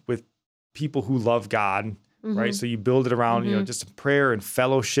love with people who love God, right? So you build it around, you know, just prayer and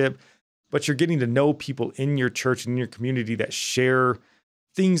fellowship. But you're getting to know people in your church and in your community that share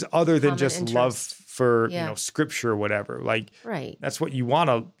things other than Common just interest. love for, Yeah. you know, scripture or whatever. Like Right. that's what you want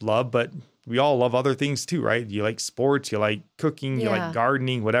to love, but we all love other things too, right? You like sports, you like cooking, you Yeah. like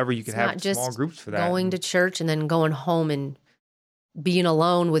gardening, whatever. You can It's have not just small groups for that. going to church and then going home and being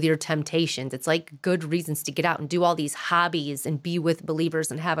alone with your temptations. It's like good reasons to get out and do all these hobbies and be with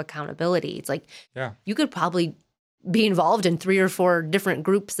believers and have accountability. It's like you could probably be involved in 3 or 4 different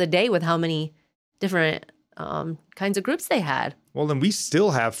groups a day with how many different kinds of groups they had. Well, then we still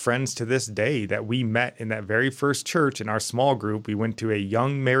have friends to this day that we met in that very first church in our small group. We went to a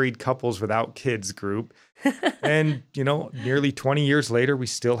young married couples without kids group. And, you know, nearly 20 years later, we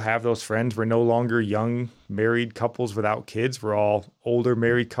still have those friends. We're no longer young married couples without kids. We're all older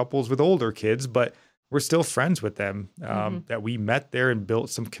married couples with older kids, but we're still friends with them that we met there and built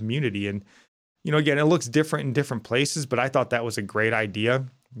some community. And, you know, again, it looks different in different places, but I thought that was a great idea.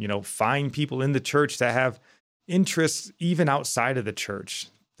 You know, find people in the church that have interests even outside of the church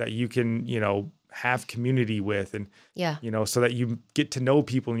that you can, you know, have community with. And, you know, so that you get to know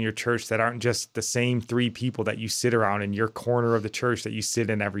people in your church that aren't just the same 3 people that you sit around in your corner of the church that you sit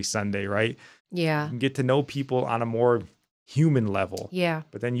in every Sunday, right? Yeah. You can get to know people on a more human level. Yeah.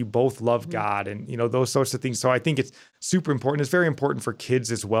 But then you both love God and, you know, those sorts of things. So I think it's super important. It's very important for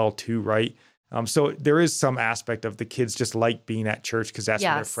kids as well, too, right? So there is some aspect of the kids just like being at church because that's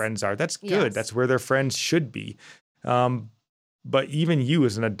where their friends are. That's good. Yes. That's where their friends should be. But even you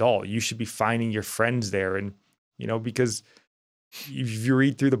as an adult, you should be finding your friends there. And, you know, because if you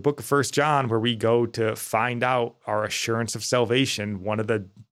read through the book of 1 John, where we go to find out our assurance of salvation, one of the,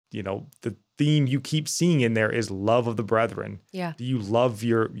 you know, the theme you keep seeing in there is love of the brethren. Yeah. Do you love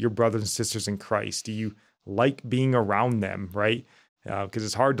your brothers and sisters in Christ? Do you like being around them, right? Because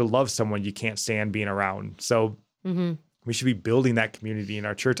it's hard to love someone you can't stand being around. So we should be building that community in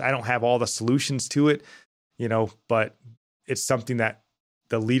our church. I don't have all the solutions to it, you know, but it's something that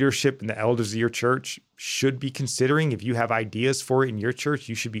the leadership and the elders of your church should be considering. If you have ideas for it in your church,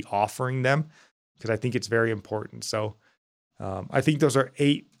 you should be offering them because I think it's very important. So I think those are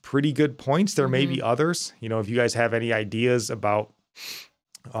 8 pretty good points. There may be others, you know, if you guys have any ideas about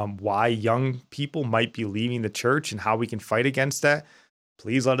why young people might be leaving the church and how we can fight against that,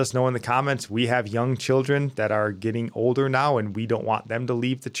 please let us know in the comments. We have young children that are getting older now and we don't want them to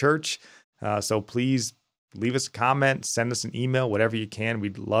leave the church. So please leave us a comment, send us an email, whatever you can.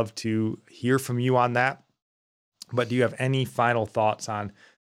 We'd love to hear from you on that. But do you have any final thoughts on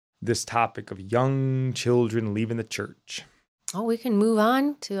this topic of young children leaving the church? Oh, we can move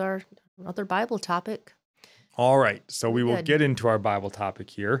on to our other Bible topic. All right. So we will Good. get into our Bible topic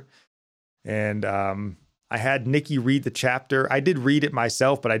here. And I had Nikki read the chapter. I did read it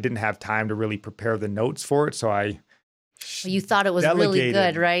myself, but I didn't have time to really prepare the notes for it. So I You thought it was really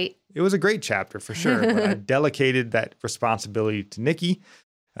good, right? It was a great chapter for sure. But I delegated that responsibility to Nikki.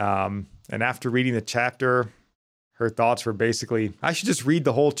 And And after reading the chapter, her thoughts were basically, I should just read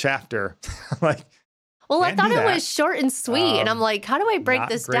the whole chapter. Like, well, I can't thought do it that. was short and sweet. And I'm like, how do I break Not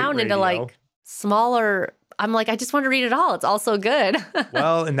this great down into radio. like smaller? I'm like, I just want to read it all. It's all so good.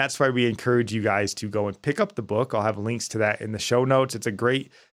 Well, and that's why we encourage you guys to go and pick up the book. I'll have links to that in the show notes. It's a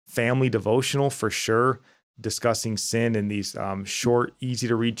great family devotional for sure, discussing sin in these short, easy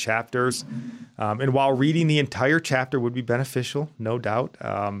to read chapters. And while reading the entire chapter would be beneficial, no doubt,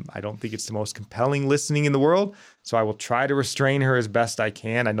 I don't think it's the most compelling listening in the world. So I will try to restrain her as best I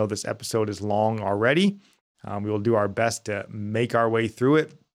can. I know this episode is long already. We will do our best to make our way through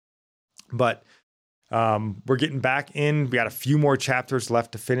it. But we're getting back in. We got a few more chapters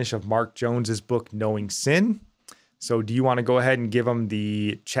left to finish of Mark Jones's book, Knowing Sin. So do you want to go ahead and give them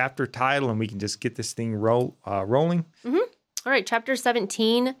the chapter title and we can just get this thing rolling? All right, chapter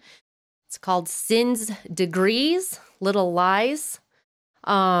 17. It's called Sin's Degrees, Little Lies.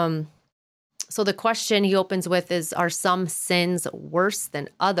 So the question he opens with is, are some sins worse than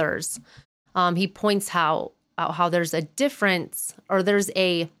others? He points out how there's a difference, or there's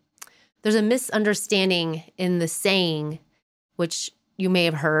a misunderstanding in the saying, which you may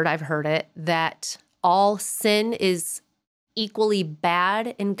have heard, I've heard it, that all sin is equally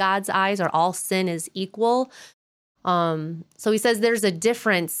bad in God's eyes, or all sin is equal. So he says there's a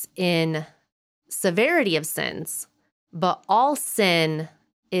difference in severity of sins, but all sin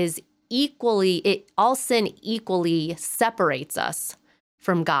equally separates us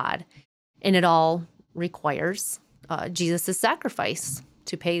from God, and it all requires Jesus' sacrifice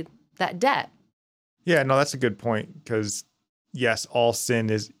to pay that debt. Yeah, no, that's a good point, because yes, all sin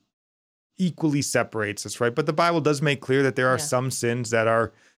is equally separates us, right? But the Bible does make clear that there are some sins that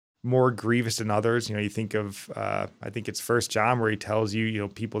are more grievous than others. You know, you think of, I think it's 1 John where he tells you, you know,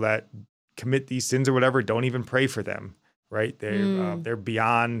 people that commit these sins or whatever, don't even pray for them, right? They're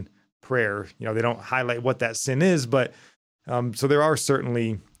beyond prayer. You know, they don't highlight what that sin is, but so there are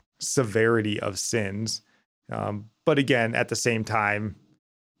certainly severity of sins. But again, at the same time,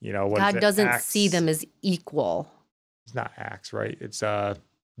 you know, God doesn't see them as equal. It's not Acts, right? It's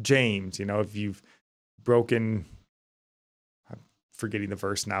James. You know, if you've broken, I'm forgetting the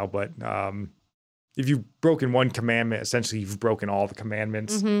verse now, but if you've broken one commandment, essentially you've broken all the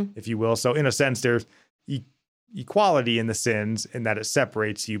commandments, if you will. So in a sense, there's equality in the sins in that it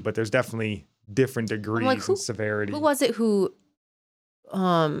separates you, but there's definitely different degrees of severity. Who was it who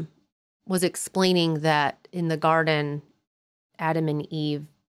was explaining that in the garden, Adam and Eve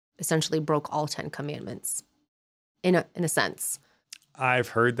essentially broke all 10 commandments in a sense? I've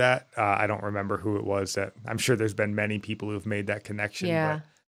heard that. I don't remember who it was. That I'm sure there's been many people who've made that connection. Yeah.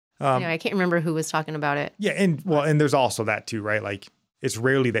 But, anyway, I can't remember who was talking about it. Yeah. And there's also that too, right? Like, it's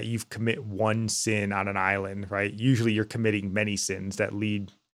rarely that you commit one sin on an island, right? Usually you're committing many sins that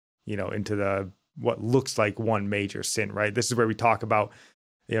lead, you know, into what looks like one major sin, right? This is where we talk about,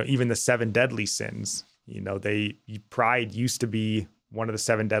 you know, even the 7 deadly sins. You know, pride used to be one of the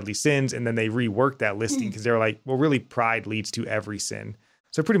 7 deadly sins, and then they reworked that listing because they're like, well, really, pride leads to every sin.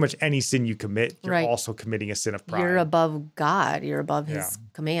 So pretty much any sin you commit, you're also committing a sin of pride. You're above God. You're above his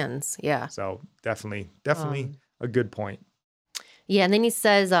commands. Yeah. So definitely a good point. Yeah. And then he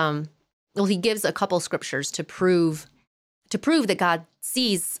says, he gives a couple scriptures to prove that God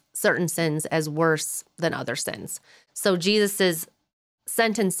sees certain sins as worse than other sins. So Jesus's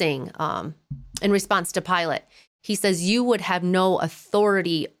sentencing in response to Pilate, he says, you would have no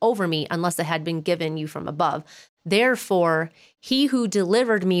authority over me unless it had been given you from above. Therefore, he who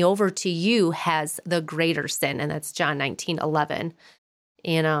delivered me over to you has the greater sin. And that's John 19:11.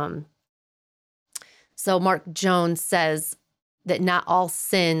 And so Mark Jones says that not all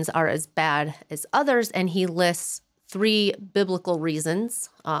sins are as bad as others. And he lists 3 biblical reasons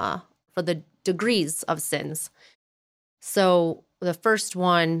for the degrees of sins. So the first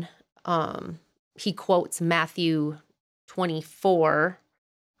one, he quotes Matthew 24.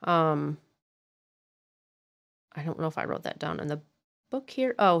 I don't know if I wrote that down in the book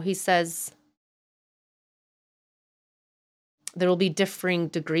here. Oh, he says there will be differing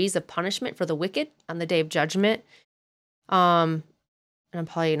degrees of punishment for the wicked on the day of judgment. And I'm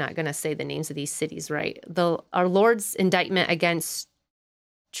probably not going to say the names of these cities right. Our Lord's indictment against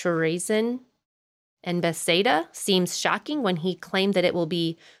Chorazin and Bethsaida seems shocking when he claimed that it will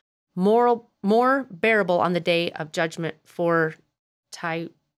be more bearable on the day of judgment for Tyre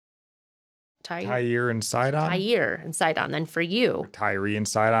and Sidon than for you. Or Tyre and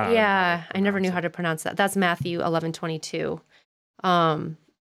Sidon. Yeah, I never knew how to pronounce that. That's Matthew 11:22. And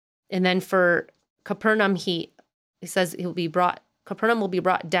then for Capernaum, he says Capernaum will be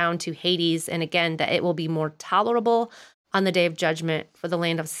brought down to Hades, and again that it will be more tolerable on the day of judgment for the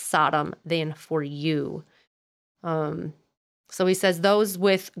land of Sodom than for you. So he says those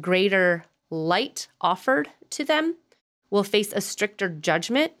with greater light offered to them will face a stricter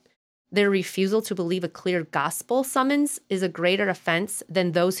judgment. Their refusal to believe a clear gospel summons is a greater offense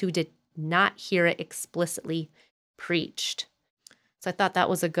than those who did not hear it explicitly preached. So I thought that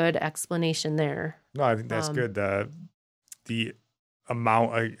was a good explanation there. No, I think that's good. The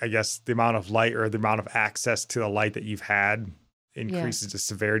amount, I guess, the amount of light or the amount of access to the light that you've had increases the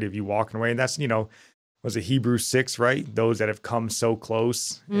severity of you walking away. And that's, was it Hebrews 6, right? Those that have come so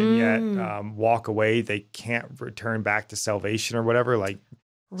close and yet walk away, they can't return back to salvation or whatever. Like,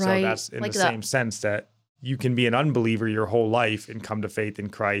 so that's in the same sense that you can be an unbeliever your whole life and come to faith in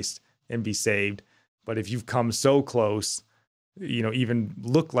Christ and be saved. But if you've come so close, even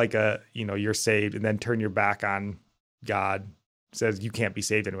look like you're saved and then turn your back on God, says you can't be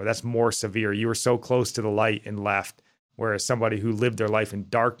saved anymore. That's more severe. You were so close to the light and left. Whereas somebody who lived their life in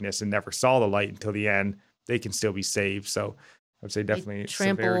darkness and never saw the light until the end, they can still be saved. So I would say definitely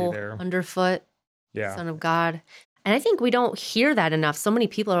severity there. Underfoot, Son of God. And I think we don't hear that enough. So many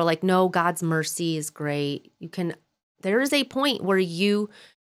people are like, no, God's mercy is great. There is a point where you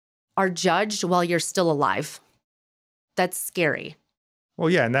are judged while you're still alive. That's scary.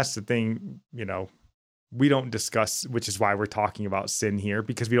 Well, yeah. And that's the thing, we don't discuss, which is why we're talking about sin here,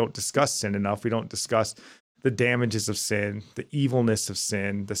 because we don't discuss sin enough. We don't discuss the damages of sin, the evilness of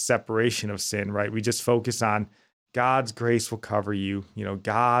sin, the separation of sin, right? We just focus on God's grace will cover you.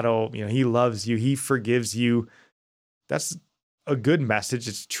 God will, he loves you. He forgives you. That's a good message.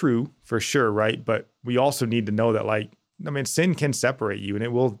 It's true for sure, right? But we also need to know that sin can separate you and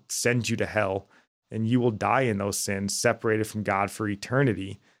it will send you to hell and you will die in those sins separated from God for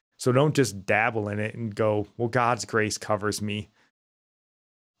eternity. So don't just dabble in it and go, well, God's grace covers me.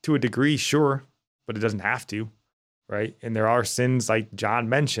 To a degree, sure, but it doesn't have to, right? And there are sins like John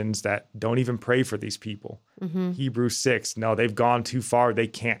mentions that don't even pray for these people. Hebrews 6, no, they've gone too far. They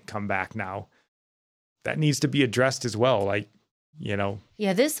can't come back now. That needs to be addressed as well.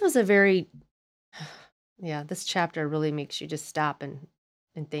 Yeah, this was this chapter really makes you just stop and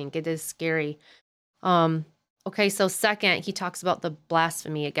think. It is scary. Okay, so second, he talks about the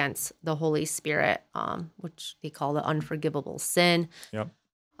blasphemy against the Holy Spirit, which they call the unforgivable sin. Yep.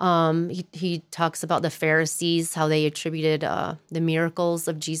 He talks about the Pharisees, how they attributed the miracles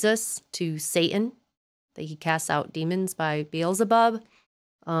of Jesus to Satan, that he casts out demons by Beelzebub.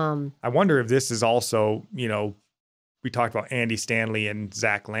 I wonder if this is also, we talked about Andy Stanley and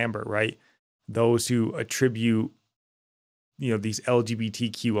Zach Lambert, right? Those who attribute, these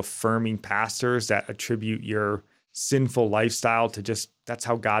LGBTQ affirming pastors that attribute your sinful lifestyle to that's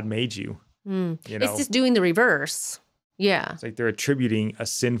how God made you. It's just doing the reverse. Yeah. It's like they're attributing a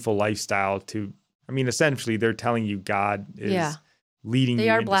sinful lifestyle to, essentially they're telling you God is leading you into sin. They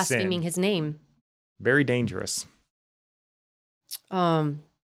are blaspheming his name. Very dangerous. Sorry,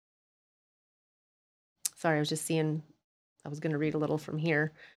 I was just seeing, I was going to read a little from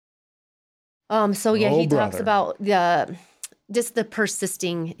here. He talks about just the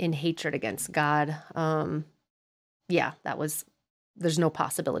persisting in hatred against God. There's no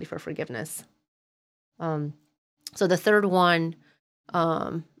possibility for forgiveness. So the third one,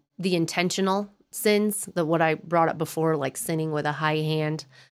 the intentional sins, what I brought up before, like sinning with a high hand,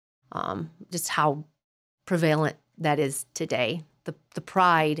 just how prevalent that is today, the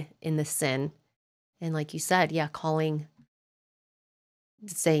pride in the sin. And like you said,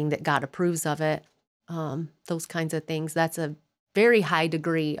 saying that God approves of it, those kinds of things. That's a very high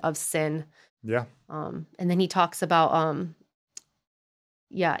degree of sin. Yeah. And then he talks about,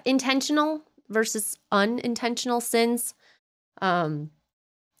 intentional versus unintentional sins. In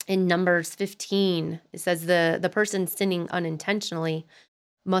Numbers 15, it says the person sinning unintentionally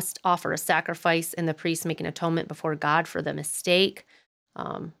must offer a sacrifice and the priest make an atonement before God for the mistake,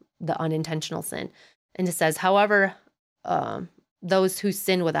 the unintentional sin. And it says, however, those who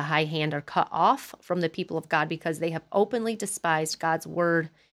sin with a high hand are cut off from the people of God because they have openly despised God's word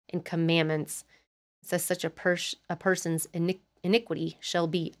and commandments. It says such a person's iniquity shall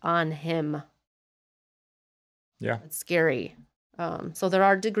be on him. Yeah. It's scary. So there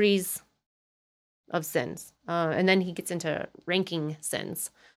are degrees of sins. And then he gets into ranking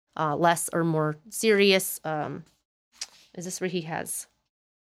sins, less or more serious. Is this where he has?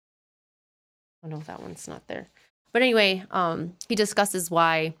 Oh, no, that one's not there. But anyway, he discusses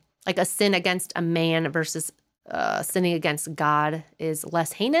why, like, a sin against a man versus sinning against God is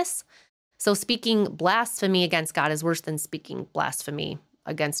less heinous. So speaking blasphemy against God is worse than speaking blasphemy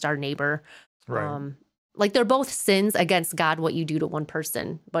against our neighbor. Right. Like, they're both sins against God, what you do to one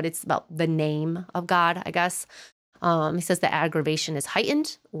person, but it's about the name of God, I guess. He says the aggravation is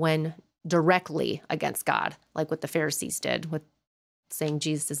heightened when directly against God, like what the Pharisees did with saying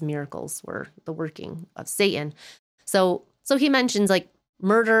Jesus' miracles were the working of Satan. So he mentions like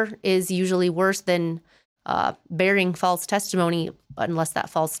murder is usually worse than bearing false testimony, unless that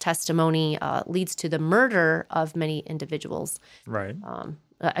false testimony leads to the murder of many individuals. Right.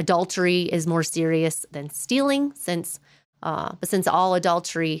 Adultery is more serious than stealing, since all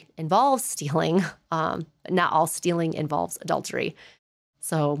adultery involves stealing, not all stealing involves adultery.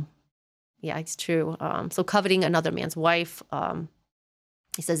 So, yeah, it's true. So coveting another man's wife,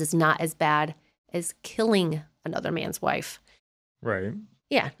 he says it's not as bad as killing another man's wife. Right.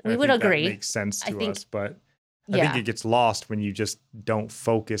 Yeah, And we I would think agree. That makes sense to think- us, but I Yeah. think it gets lost when you just don't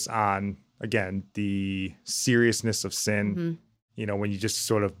focus on, again, the seriousness of sin. Mhm. You know, when you just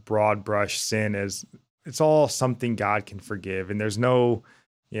sort of broad brush sin as it's all something God can forgive. And there's no,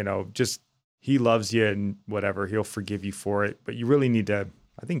 just he loves you and whatever, he'll forgive you for it. But you really need to,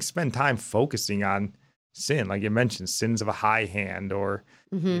 I think, spend time focusing on sin. Like you mentioned, sins of a high hand or,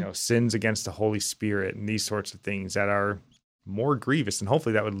 sins against the Holy Spirit and these sorts of things that are more grievous. And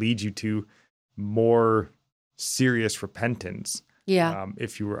hopefully that would lead you to more serious repentance. Yeah.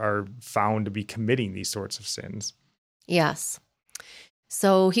 If you are found to be committing these sorts of sins. Yes.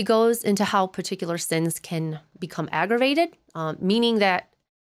 So he goes into how particular sins can become aggravated, meaning that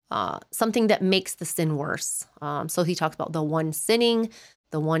something that makes the sin worse. So he talks about the one sinning,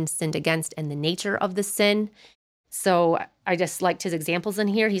 the one sinned against, and the nature of the sin. So I just liked his examples in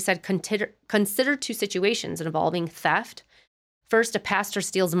here. He said, consider two situations involving theft. First, a pastor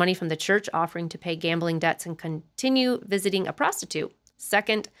steals money from the church, offering to pay gambling debts and continue visiting a prostitute.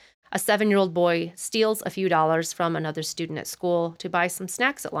 Second, a 7-year-old boy steals a few dollars from another student at school to buy some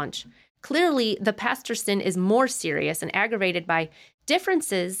snacks at lunch. Clearly, the pastor's sin is more serious and aggravated by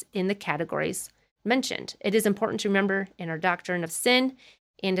differences in the categories mentioned. It is important to remember in our doctrine of sin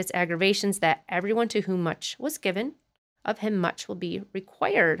and its aggravations that everyone to whom much was given, of him much will be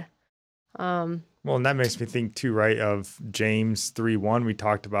required. Well, and that makes me think too, right, of James 3:1. We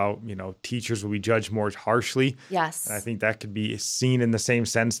talked about, teachers will be judged more harshly. Yes. And I think that could be seen in the same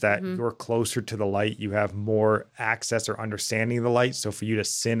sense that you're closer to the light. You have more access or understanding of the light. So for you to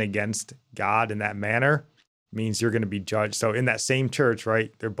sin against God in that manner means you're going to be judged. So in that same church,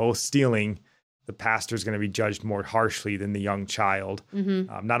 right, they're both stealing. The pastor's going to be judged more harshly than the young child,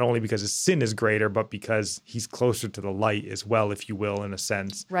 not only because his sin is greater, but because he's closer to the light as well, if you will, in a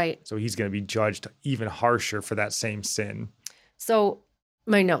sense. Right. So he's going to be judged even harsher for that same sin. So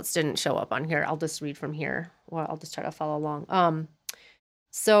my notes didn't show up on here. I'll just read from here. Well, I'll just try to follow along.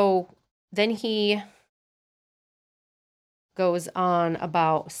 So then he goes on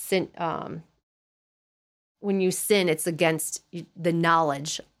about sin. When you sin, it's against the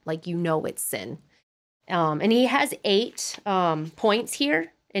knowledge, like it's sin. And he has 8 points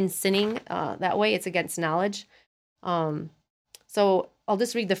here in sinning that way. It's against knowledge. So I'll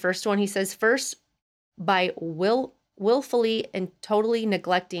just read the first one. He says, first, by willfully and totally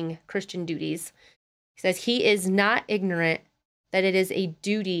neglecting Christian duties. He says he is not ignorant that it is a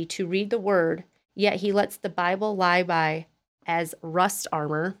duty to read the word, yet he lets the Bible lie by as rust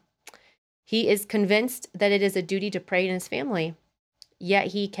armor. He is convinced that it is a duty to pray in his family, yet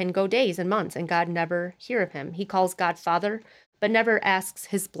he can go days and months and God never hear of him. He calls God Father, but never asks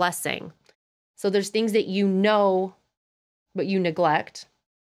his blessing. So there's things that but you neglect,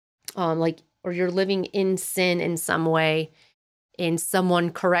 or you're living in sin in some way and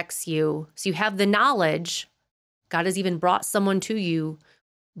someone corrects you. So you have the knowledge, God has even brought someone to you,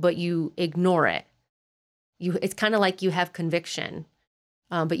 but you ignore it. It's kind of like you have conviction,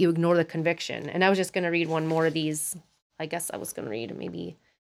 but you ignore the conviction. And I was just going to read one more of these. I guess I was going to read maybe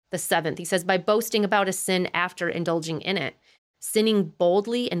the 7th. He says, by boasting about a sin after indulging in it, sinning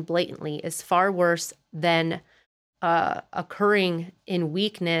boldly and blatantly is far worse than occurring in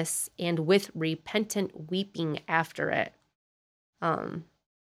weakness and with repentant weeping after it.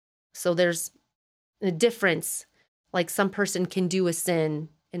 So there's a difference. Like some person can do a sin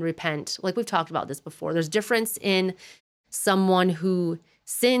and repent. Like we've talked about this before. There's difference in someone who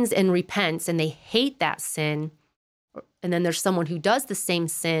sins and repents and they hate that sin. And then there's someone who does the same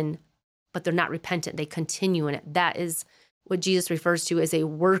sin, but they're not repentant. They continue in it. That is what Jesus refers to as a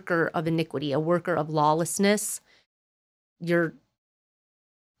worker of iniquity, a worker of lawlessness. You're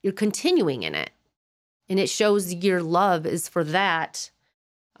continuing in it. And it shows your love is for that.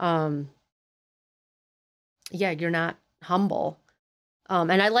 You're not humble.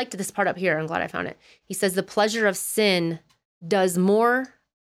 And I liked this part up here. I'm glad I found it. He says, the pleasure of sin does more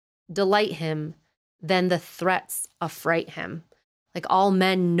delight him than the threats affright him. Like all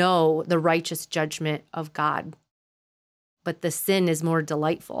men know the righteous judgment of God. but the sin is more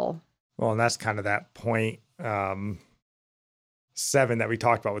delightful. Well, and that's kind of that point 7 that we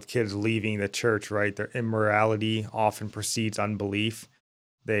talked about with kids leaving the church, right? Their immorality often precedes unbelief.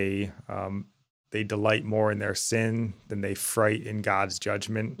 They delight more in their sin than they fright in God's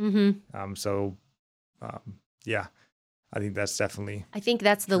judgment. Yeah, I think that's definitely. I think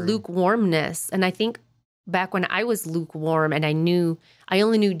that's the true. lukewarmness. And I think back when I was lukewarm and I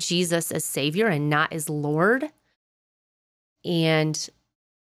only knew Jesus as Savior and not as Lord. And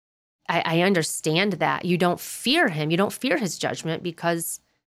I understand that. You don't fear him. You don't fear his judgment because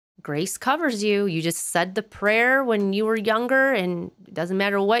grace covers you. You just said the prayer when you were younger, and it doesn't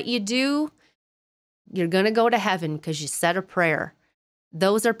matter what you do, you're going to go to heaven because you said a prayer.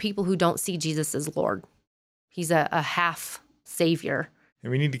 Those are people who don't see Jesus as Lord. He's a half Savior.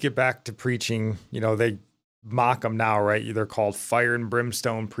 And we need to get back to preaching. They mock them now, right? They're called fire and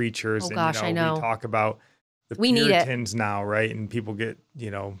brimstone preachers. Oh, gosh, I know. We talk about the We need it. Puritans now, right? And people get,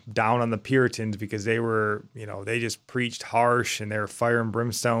 down on the Puritans because they were, they just preached harsh and they were fire and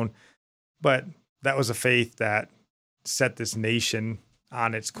brimstone. But that was a faith that set this nation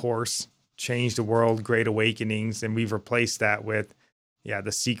on its course, changed the world, great awakenings. And we've replaced that with,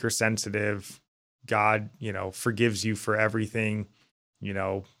 the seeker sensitive, God, forgives you for everything,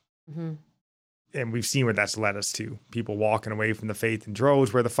 and we've seen where that's led us to. People walking away from the faith in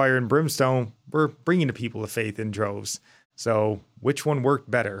droves, where the fire and brimstone, we're bringing the people to faith in droves. So which one worked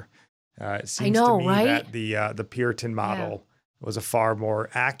better? It seems to me right? that the Puritan model was a far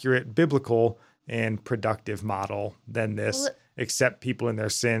more accurate, biblical, and productive model than this. Accept people in their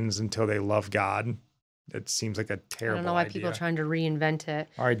sins until they love God. It seems like a terrible idea. I don't know why people are trying to reinvent it.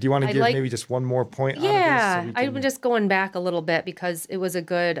 All right, do you want to give maybe just one more point out of this? Yeah, I'm just going back a little bit because it was a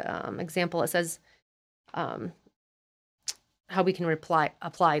good example. It says how we can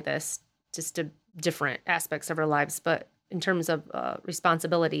apply this just to different aspects of our lives. But in terms of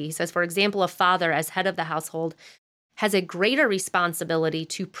responsibility, he says, for example, a father as head of the household has a greater responsibility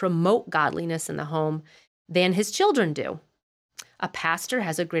to promote godliness in the home than his children do. A pastor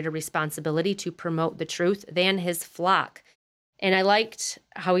has a greater responsibility to promote the truth than his flock. And I liked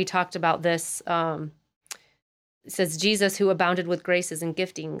how he talked about this. It says, Jesus, who abounded with graces and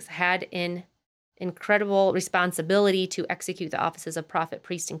giftings, had an incredible responsibility to execute the offices of prophet,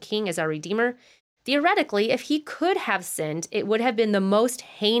 priest, and king as our Redeemer. Theoretically, if he could have sinned, it would have been the most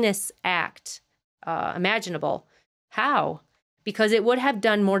heinous act imaginable. How? Because it would have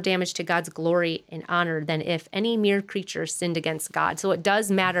done more damage to God's glory and honor than if any mere creature sinned against God. So it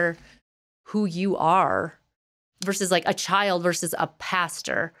does matter who you are versus like a child versus a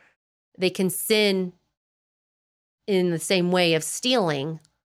pastor. They can sin in the same way of stealing.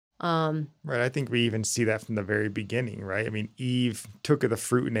 Right. I think we even see that from the very beginning, right? I mean, Eve took of the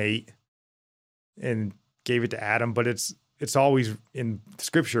fruit and ate and gave it to Adam, but it's always in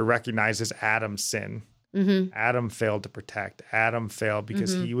Scripture recognizes Adam's sin. Mm-hmm. Adam failed to protect. Adam failed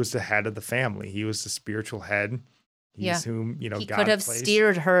because he was the head of the family. He was the spiritual head. He's whom, he God could have placed.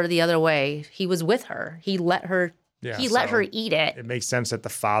 steered her the other way. He was with her. He let her. Let her eat it. It makes sense that the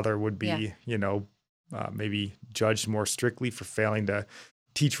father would be, maybe judged more strictly for failing to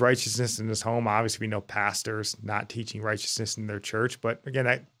teach righteousness in his home. Obviously, we know pastors not teaching righteousness in their church, but again,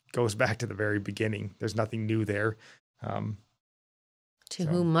 that goes back to the very beginning. There's nothing new there. To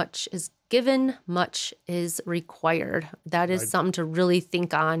whom much is given, much is required. That is something to really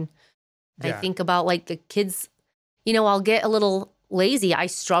think on. Yeah. I think about like the kids, I'll get a little lazy. I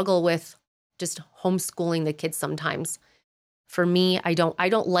struggle with just homeschooling the kids sometimes. For me, I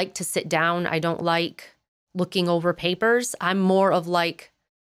don't like to sit down. I don't like looking over papers. I'm more of like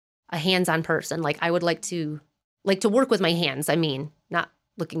a hands-on person. Like I would like to work with my hands. I mean, not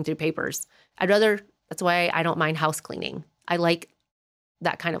looking through papers. That's why I don't mind house cleaning. I like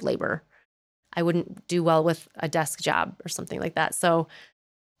that kind of labor. I wouldn't do well with a desk job or something like that. So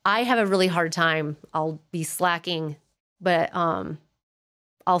I have a really hard time. I'll be slacking, but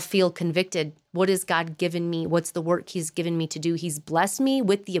I'll feel convicted. What has God given me? What's the work he's given me to do? He's blessed me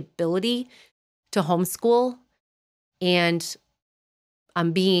with the ability to homeschool, and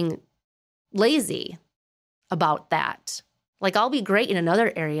I'm being lazy about that. Like I'll be great in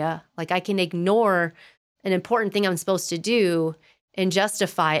another area. Like I can ignore an important thing I'm supposed to do and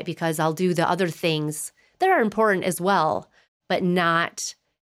justify it because I'll do the other things that are important as well, but not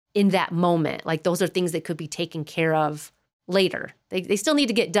in that moment. Like those are things that could be taken care of later. They still need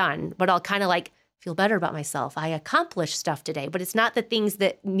to get done, but I'll kind of like feel better about myself. I accomplished stuff today, but it's not the things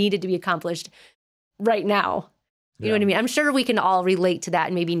that needed to be accomplished right now. You know what I mean? I'm sure we can all relate to that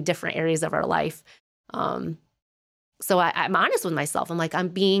in maybe in different areas of our life. So I'm honest with myself. I'm like, I'm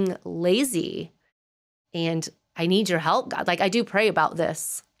being lazy and I need your help, God. Like I do pray about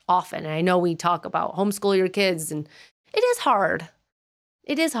this often. And I know we talk about homeschool your kids, and it is hard.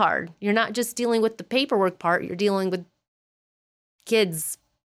 It is hard. You're not just dealing with the paperwork part. You're dealing with kids'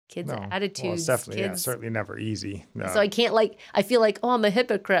 attitudes. Well, it's definitely, kids. certainly never easy. No. So I can't I feel like, oh, I'm a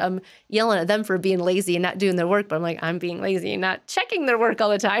hypocrite. I'm yelling at them for being lazy and not doing their work. But I'm like, I'm being lazy and not checking their work all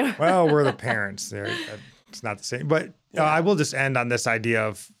the time. Well, we're the parents. It's not the same. But I will just end on this idea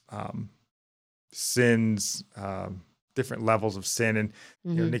of sins, different levels of sin. And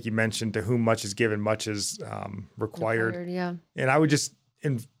Nikki mentioned, to whom much is given, much is required. Yeah. And I would just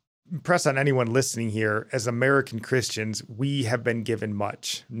impress on anyone listening here, as American Christians, we have been given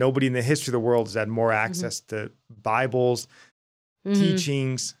much. Nobody in the history of the world has had more access to Bibles,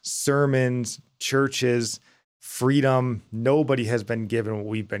 teachings, sermons, churches, freedom. Nobody has been given what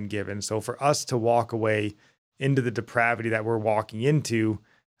we've been given. So for us to walk away into the depravity that we're walking into,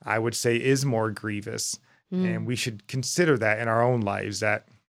 I would say is more grievous. And we should consider that in our own lives, that,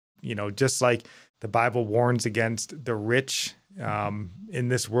 just like the Bible warns against the rich in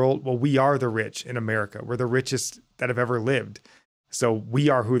this world, well, we are the rich in America. We're the richest that have ever lived. So we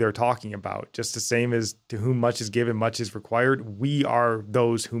are who they're talking about. Just the same as to whom much is given, much is required. We are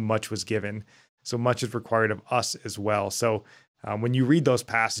those whom much was given. So much is required of us as well. So when you read those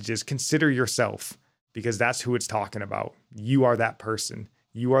passages, consider yourself, because that's who it's talking about. You are that person.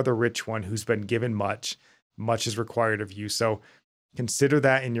 You are the rich one who's been given much. Much is required of you. So consider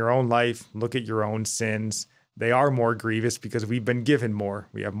that in your own life. Look at your own sins. They are more grievous because we've been given more.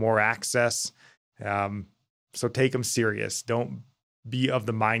 We have more access. So take them serious. Don't be of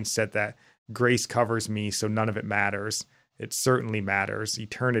the mindset that grace covers me, so none of it matters. It certainly matters.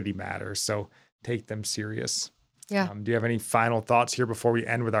 Eternity matters. So take them serious. Yeah. Do you have any final thoughts here before we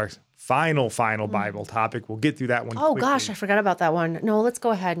end with our final Bible topic? We'll get through that one. Oh, quickly. gosh, I forgot about that one. No, let's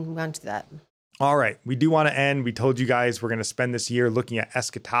go ahead and move on to that. All right. We do want to end. We told you guys we're going to spend this year looking at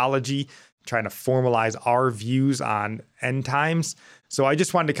eschatology, trying to formalize our views on end times. So I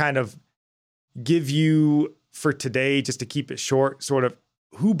just wanted to kind of give you for today, just to keep it short, sort of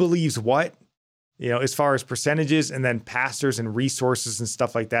who believes what, as far as percentages, and then pastors and resources and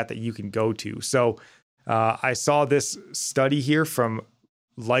stuff like that you can go to. So I saw this study here from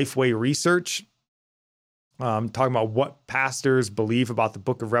Lifeway Research, talking about what pastors believe about the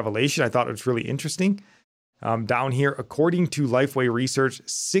book of Revelation. I thought it was really interesting. Down here, according to Lifeway Research,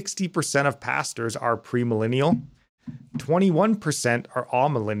 60% of pastors are premillennial, 21% are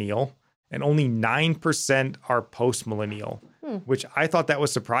amillennial, and only 9% are postmillennial, which I thought that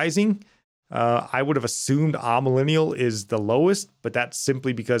was surprising. I would have assumed amillennial is the lowest, but that's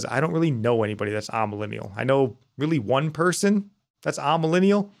simply because I don't really know anybody that's amillennial. I know really one person that's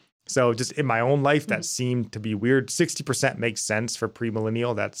amillennial. So just in my own life, that seemed to be weird. 60% makes sense for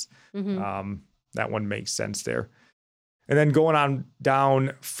premillennial. That's that one makes sense there. And then going on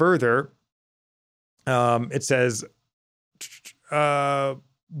down further, it says,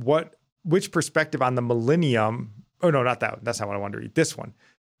 which perspective on the millennium? Oh no, not that one. That's not what I wanted to read. This one.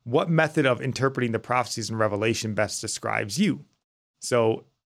 What method of interpreting the prophecies in Revelation best describes you? So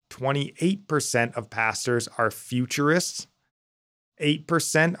 28% of pastors are futurists,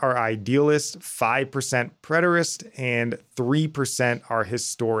 8% are idealists, 5% preterists, and 3% are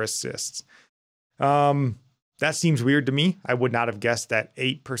historicists. That seems weird to me. I would not have guessed that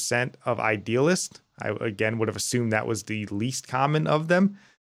 8% of idealists. I, again, would have assumed that was the least common of them.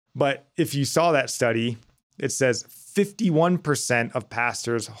 But if you saw that study, it says 51% of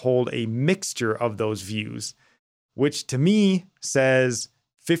pastors hold a mixture of those views, which to me says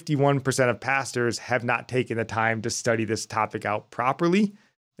 51% of pastors have not taken the time to study this topic out properly.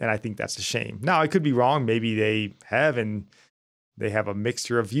 And I think that's a shame. Now, I could be wrong. Maybe they have, and they have a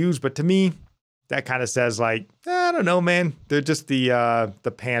mixture of views. But to me, that kind of says I don't know, man. They're just the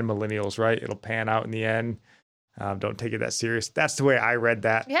pan millennials, right? It'll pan out in the end. Don't take it that serious. That's the way I read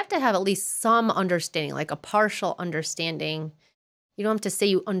that. You have to have at least some understanding, like a partial understanding. You don't have to say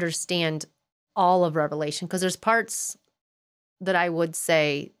you understand all of Revelation, because there's parts that I would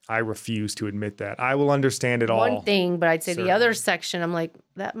say. I refuse to admit that. I will understand it all. One thing, but I'd say Certainly. the other section, I'm like,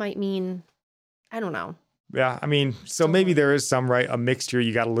 that might mean, I don't know. Yeah, I mean, so maybe there is some, right? A mixture.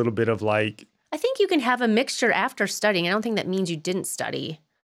 You got a little bit of like. I think you can have a mixture after studying. I don't think that means you didn't study.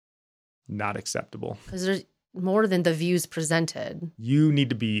 Not acceptable. Because there's more than the views presented. You need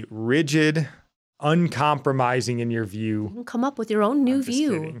to be rigid, uncompromising in your view. You can come up with your own new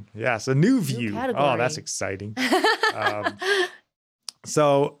view. Kidding. Yes, a new view. Category. Oh, that's exciting.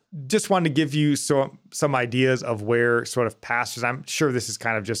 So just wanted to give you some ideas of where sort of pastors, I'm sure this is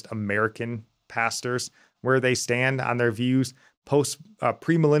kind of just American pastors, where they stand on their views,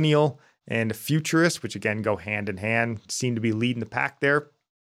 premillennial and futurists, which again go hand in hand, seem to be leading the pack there.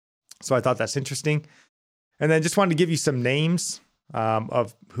 So I thought that's interesting. And then just wanted to give you some names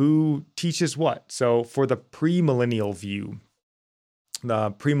of who teaches what. So for the premillennial view,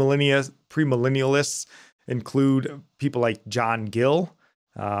 the premillennialists include people like John Gill,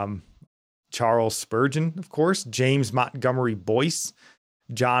 Charles Spurgeon, of course, James Montgomery Boyce,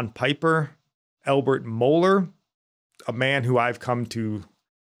 John Piper, Albert Mohler, a man who I've come to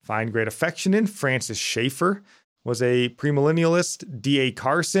find great affection in, Francis Schaeffer, was a premillennialist, D.A.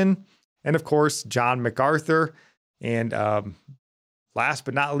 Carson, and of course, John MacArthur. And last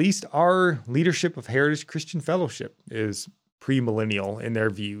but not least, our leadership of Heritage Christian Fellowship is premillennial in their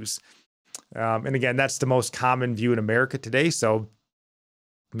views. And again, that's the most common view in America today, so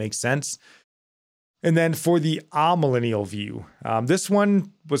it makes sense. And then for the amillennial view, this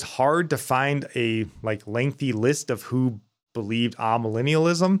one was hard to find a lengthy list of who believed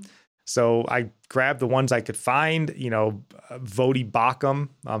amillennialism. So I grabbed the ones I could find. Voddie Baucham,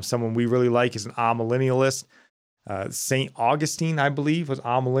 someone we really like, is an amillennialist. St. Augustine, I believe, was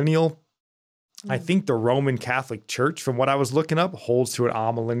amillennial. I think the Roman Catholic Church, from what I was looking up, holds to an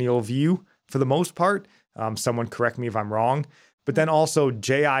amillennial view for the most part. Someone correct me if I'm wrong. But then also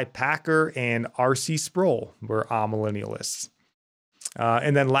J.I. Packer and R.C. Sproul were amillennialists.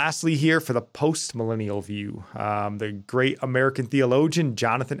 And then lastly here for the postmillennial view, the great American theologian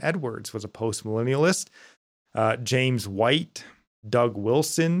Jonathan Edwards was a postmillennialist. James White, Doug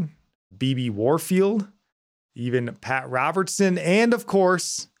Wilson, B.B. Warfield, even Pat Robertson, and of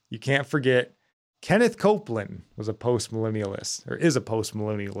course, you can't forget, Kenneth Copeland was a postmillennialist, or is a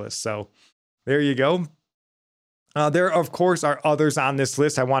postmillennialist. So there you go. There, of course, are others on this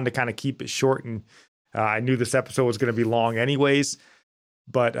list. I wanted to kind of keep it short, and I knew this episode was going to be long anyways,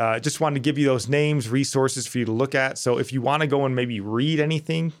 but just wanted to give you those names, resources for you to look at. So if you want to go and maybe read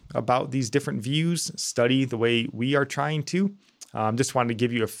anything about these different views, study the way we are trying to, just wanted to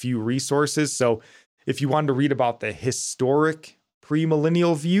give you a few resources. So if you wanted to read about the historic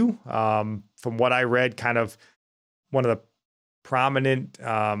premillennial view, from what I read, kind of one of the prominent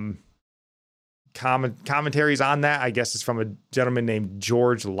commentaries on that, I guess, is from a gentleman named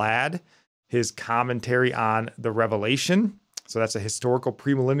George Ladd, his commentary on the Revelation. So that's a historical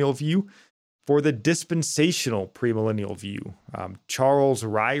premillennial view. For the dispensational premillennial view, Charles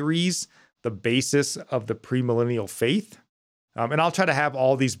Ryrie's The Basis of the Premillennial Faith. And I'll try to have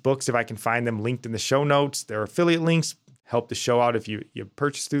all these books, if I can find them, linked in the show notes. They're affiliate links, help the show out if you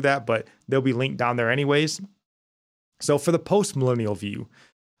purchase through that, but they'll be linked down there anyways. So for the postmillennial view,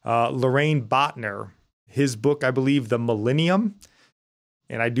 Loraine Boettner, his book, I believe, The Millennium,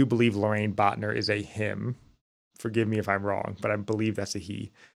 and I do believe Loraine Boettner is a him. Forgive me if I'm wrong, but I believe that's a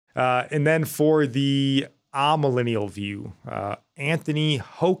he. And then for the amillennial view, Anthony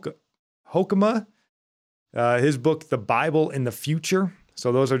Hoekema, his book, The Bible in the Future.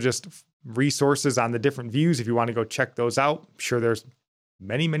 So those are just resources on the different views. If you want to go check those out, I'm sure there's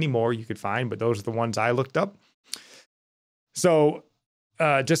many, many more you could find, but those are the ones I looked up. So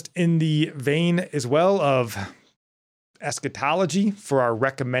just in the vein as well of eschatology for our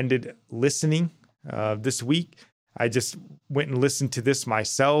recommended listening this week, I just went and listened to this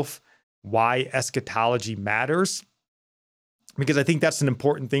myself, why eschatology matters, because I think that's an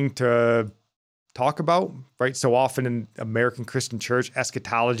important thing to talk about, right? So often in American Christian church,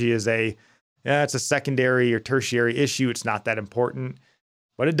 eschatology is it's a secondary or tertiary issue. It's not that important,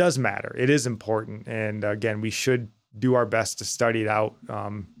 but it does matter. It is important. And again, we should do our best to study it out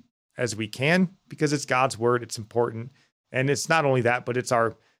as we can, because it's God's word. It's important. And it's not only that, but it's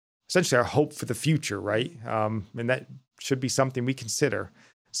essentially our hope for the future, right? And that should be something we consider.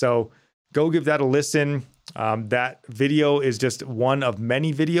 So go give that a listen. That video is just one of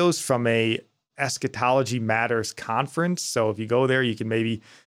many videos from a Eschatology Matters conference. So if you go there, you can maybe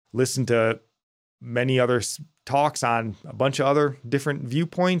listen to many other talks on a bunch of other different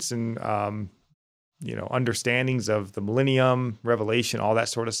viewpoints and, understandings of the millennium, Revelation, all that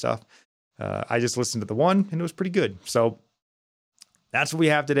sort of stuff. I just listened to the one and it was pretty good. So that's what we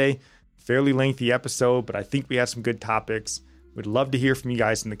have today. Fairly lengthy episode, but I think we had some good topics. We'd love to hear from you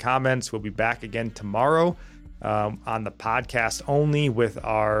guys in the comments. We'll be back again tomorrow on the podcast only with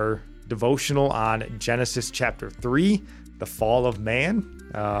our devotional on Genesis chapter 3, the fall of man.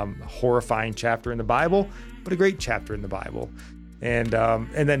 A horrifying chapter in the Bible, but a great chapter in the Bible. And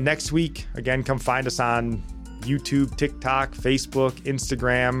then next week, again, come find us on YouTube, TikTok, Facebook,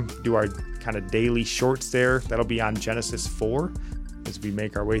 Instagram. Do our kind of daily shorts there. That'll be on Genesis 4 as we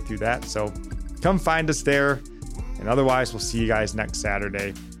make our way through that. So come find us there. And otherwise, we'll see you guys next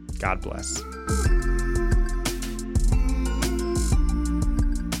Saturday. God bless.